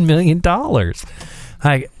 $7 million.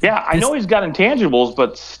 I know he's got intangibles,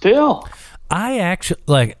 but still. I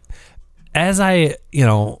actually, as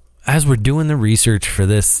we're doing the research for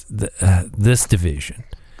this division,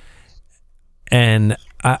 and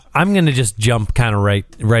I'm going to just jump kind of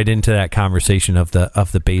right into that conversation of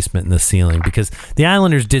the basement and the ceiling, because the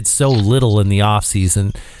Islanders did so little in the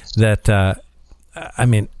offseason that,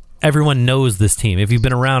 everyone knows this team. If you've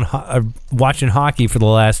been around watching hockey for the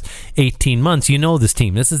last 18 months, you know this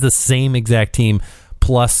team. This is the same exact team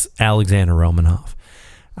plus Alexander Romanov.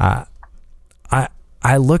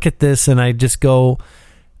 I look at this and I just go,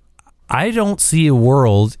 I don't see a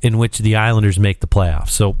world in which the Islanders make the playoffs.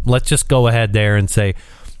 So let's just go ahead there and say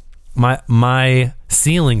my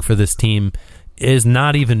ceiling for this team is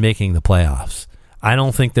not even making the playoffs. I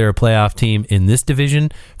don't think they're a playoff team in this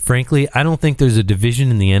division. Frankly, I don't think there's a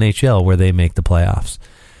division in the NHL where they make the playoffs.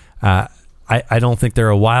 I don't think they're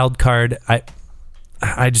a wild card.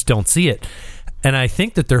 I just don't see it. And I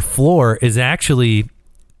think that their floor is actually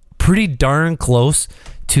pretty darn close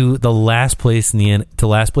to the last place in the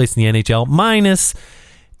NHL, minus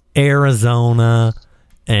Arizona,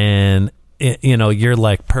 and you're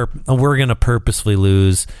like, we're gonna purposely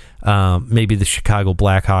lose. Maybe the Chicago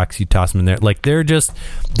Blackhawks, you toss them in there. Like they're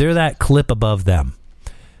that clip above them.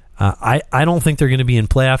 I don't think they're going to be in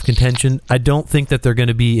playoff contention. I don't think that they're going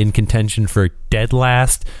to be in contention for dead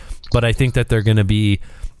last, but I think that they're going to be,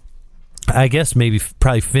 I guess,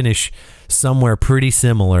 probably finish somewhere pretty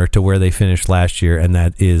similar to where they finished last year, and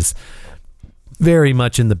that is very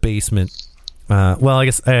much in the basement. I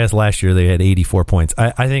guess last year they had 84 points.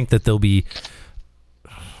 I think that they'll be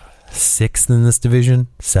 6th in this division,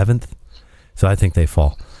 7th. So I think they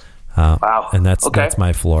fall. Wow. And that's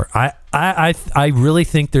my floor. I really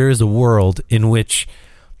think there is a world in which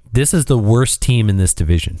this is the worst team in this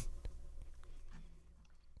division.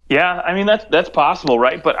 Yeah, I mean that's possible,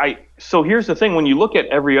 right? But so here's the thing: when you look at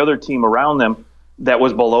every other team around them that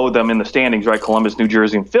was below them in the standings, right? Columbus, New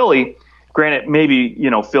Jersey, and Philly. Granted, maybe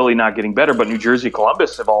Philly not getting better, but New Jersey,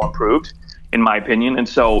 Columbus have all improved, in my opinion. And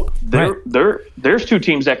so there's two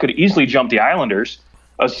teams that could easily jump the Islanders,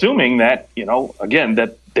 assuming that again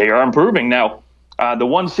that they are improving. Now, the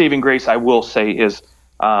one saving grace I will say is,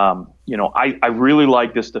 I really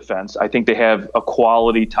like this defense. I think they have a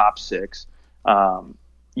quality top six.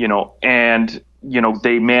 And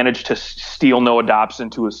they managed to steal Noah Dobson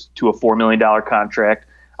to a $4 million contract.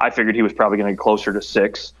 I figured he was probably going to get closer to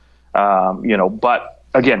 $6 million. But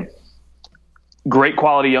again, great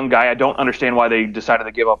quality young guy. I don't understand why they decided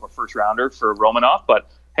to give up a first rounder for Romanov, but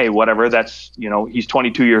hey, whatever. That's he's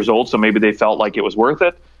 22 years old, so maybe they felt like it was worth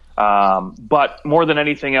it. But more than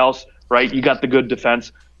anything else, right? You got the good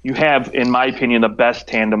defense. You have, in my opinion, the best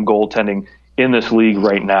tandem goaltending in this league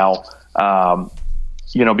right now.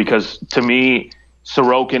 Because to me,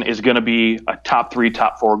 Sorokin is going to be a top 3,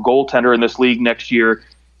 top 4 goaltender in this league next year.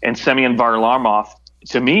 And Semyon Varlamov,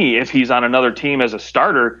 to me, if he's on another team as a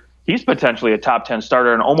starter, he's potentially a top 10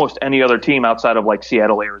 starter in almost any other team outside of like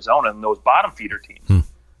Seattle, Arizona, and those bottom feeder teams.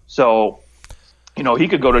 So, he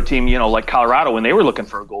could go to a team, like Colorado when they were looking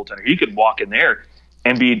for a goaltender. He could walk in there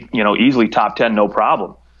and be, easily top 10, no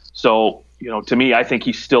problem. So, to me, I think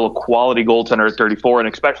he's still a quality goaltender at 34,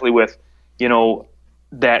 and especially with,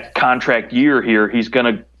 that contract year here, he's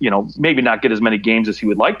going to, maybe not get as many games as he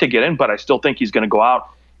would like to get in, but I still think he's going to go out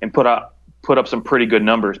and put up some pretty good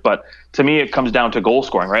numbers. But to me, it comes down to goal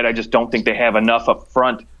scoring, right? I just don't think they have enough up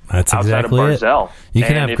front. That's outside exactly of Barzell. It. You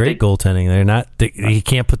can have great goaltending. You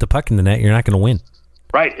can't put the puck in the net. You're not going to win.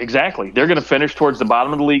 Right, exactly. They're going to finish towards the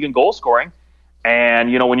bottom of the league in goal scoring.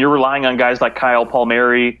 And, when you're relying on guys like Kyle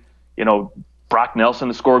Palmieri, Brock Nelson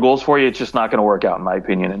to score goals for you, it's just not going to work out, in my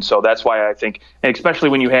opinion. And so that's why I think, especially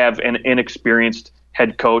when you have an inexperienced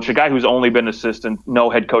head coach, a guy who's only been assistant, no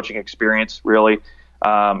head coaching experience, really,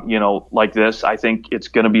 like this, I think it's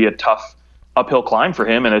going to be a tough uphill climb for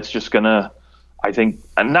him. And it's just going to, I think,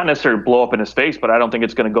 not necessarily blow up in his face, but I don't think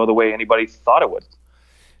it's going to go the way anybody thought it would.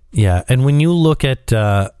 Yeah. And when you look at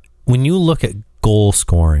goal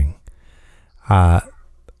scoring,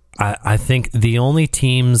 I think the only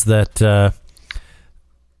teams that,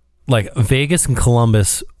 like Vegas and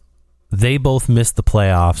Columbus, they both missed the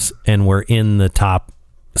playoffs and were in the top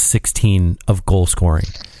 16 of goal scoring.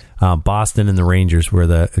 Boston and the Rangers were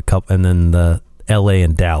a couple, and then the LA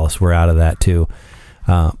and Dallas were out of that too,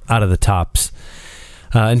 out of the tops.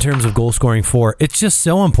 In terms of goal scoring it's just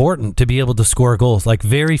so important to be able to score goals. Like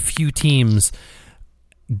very few teams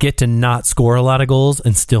get to not score a lot of goals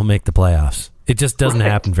and still make the playoffs. It just doesn't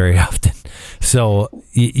happen very often. So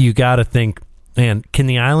you got to think, man, can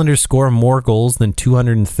the Islanders score more goals than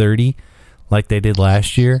 230 like they did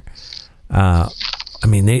last year? I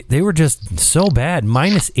mean, they were just so bad,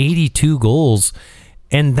 minus 82 goals,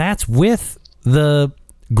 and that's with the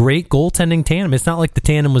great goaltending tandem. It's not like the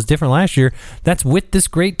tandem was different last year. That's with this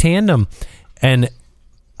great tandem, and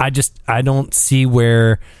I don't see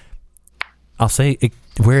where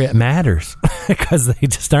where it matters because they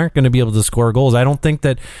just aren't going to be able to score goals. I don't think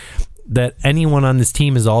that anyone on this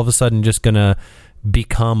team is all of a sudden just going to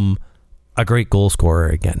become a great goal scorer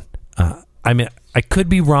again. I mean, I could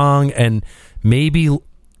be wrong, and maybe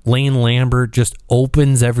Lane Lambert just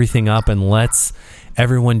opens everything up and lets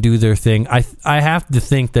everyone do their thing. I have to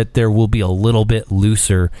think that there will be a little bit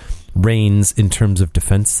looser reins in terms of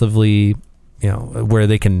defensively, where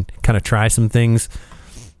they can kind of try some things.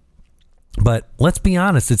 But let's be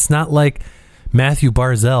honest, it's not like Matthew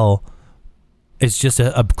Barzal is just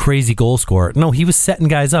a crazy goal scorer. No, he was setting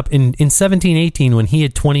guys up. In 17-18, when he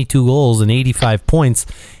had 22 goals and 85 points,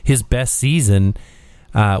 his best season,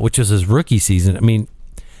 which was his rookie season. I mean,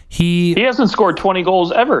 he hasn't scored 20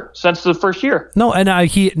 goals ever since the first year. No, and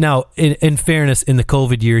in fairness, in the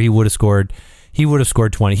COVID year, he would have scored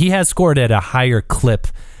 20. He has scored at a higher clip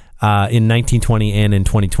in 1920 and in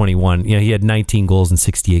 2021. He had 19 goals in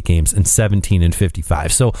 68 games and 17 in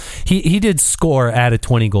 55. So he did score at a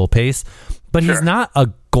 20-goal pace, but He's not a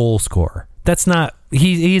goal scorer. That's not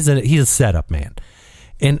he's a setup man.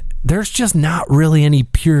 And there's just not really any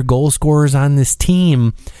pure goal scorers on this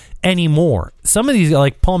team anymore. Some of these,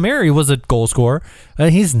 like Palmieri, was a goal scorer.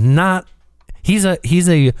 He's not. He's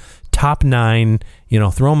a top 9.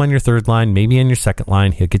 Throw him on your third line, maybe on your second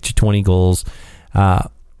line. He'll get you 20 goals.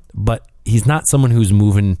 But he's not someone who's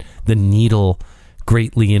moving the needle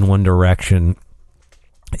greatly in one direction.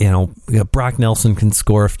 Brock Nelson can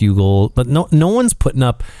score a few goals, but no one's putting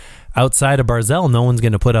up, outside of Barzal, no one's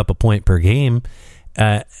going to put up a point per game.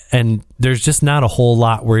 And there's just not a whole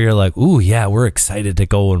lot where you're like, ooh, yeah, we're excited to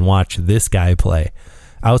go and watch this guy play.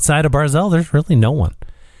 Outside of Barzal, there's really no one.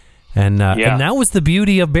 And that was the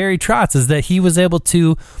beauty of Barry Trotz, is that he was able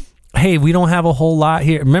to, hey, we don't have a whole lot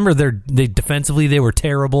here. Remember, they defensively, they were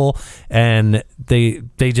terrible, and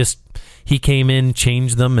he came in,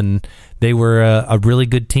 changed them, and they were a really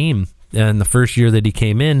good team in the first year that he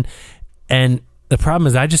came in. And the problem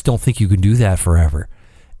is, I just don't think you can do that forever.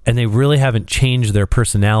 And they really haven't changed their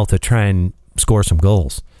personnel to try and score some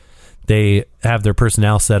goals. They have their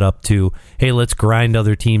personnel set up to, hey, let's grind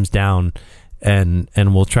other teams down, and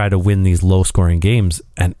we'll try to win these low-scoring games.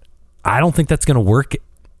 And I don't think that's going to work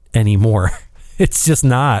anymore. It's just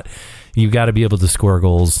not. You've got to be able to score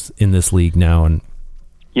goals in this league now. And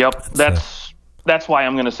yep, that's why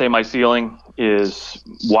I'm going to say my ceiling is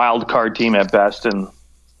wild card team at best. And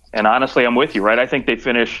honestly, I'm with you, right? I think they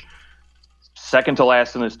finish second to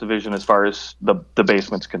last in this division as far as the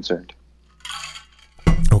basement's concerned.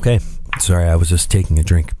 Okay. Sorry, I was just taking a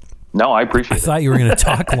drink. No, I appreciate it. I thought you were going to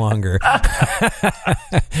talk longer.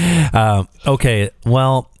 Okay.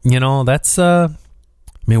 Well, that's,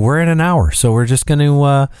 we're at an hour, so we're just going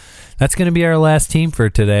to, that's going to be our last team for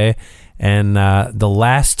today. And the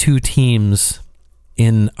last two teams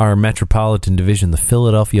in our Metropolitan Division, the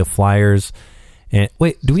Philadelphia Flyers. And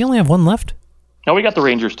wait, do we only have one left? No, we got the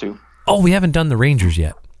Rangers too. Oh, we haven't done the Rangers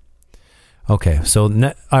yet. Okay, so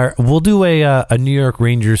we'll do a New York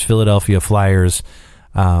Rangers Philadelphia Flyers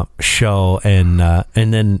show, and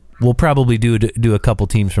then we'll probably do a couple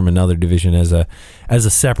teams from another division as a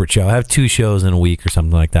separate show. I have 2 shows in a week or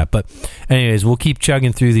something like that. But anyways, we'll keep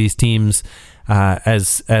chugging through these teams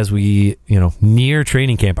as we near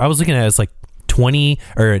training camp. I was looking at it as like 20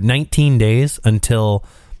 or 19 days until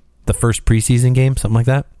the first preseason game, something like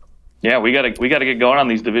that. Yeah, we gotta get going on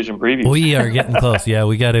these division previews. We are getting close. Yeah,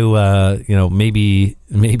 we got to maybe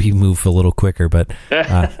move a little quicker, but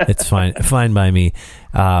it's fine by me.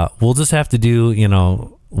 We'll just have to do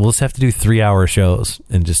 3-hour shows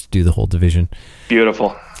and just do the whole division.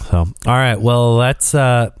 Beautiful. So, all right. Well, that's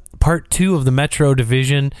part 2 of the Metro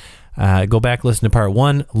Division. Go back, listen to part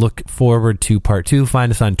 1. Look forward to part 2.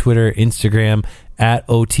 Find us on Twitter, Instagram at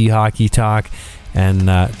OT Hockey Talk. And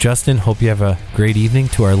Justin, hope you have a great evening.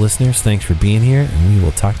 To our listeners, thanks for being here, and we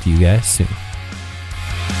will talk to you guys soon.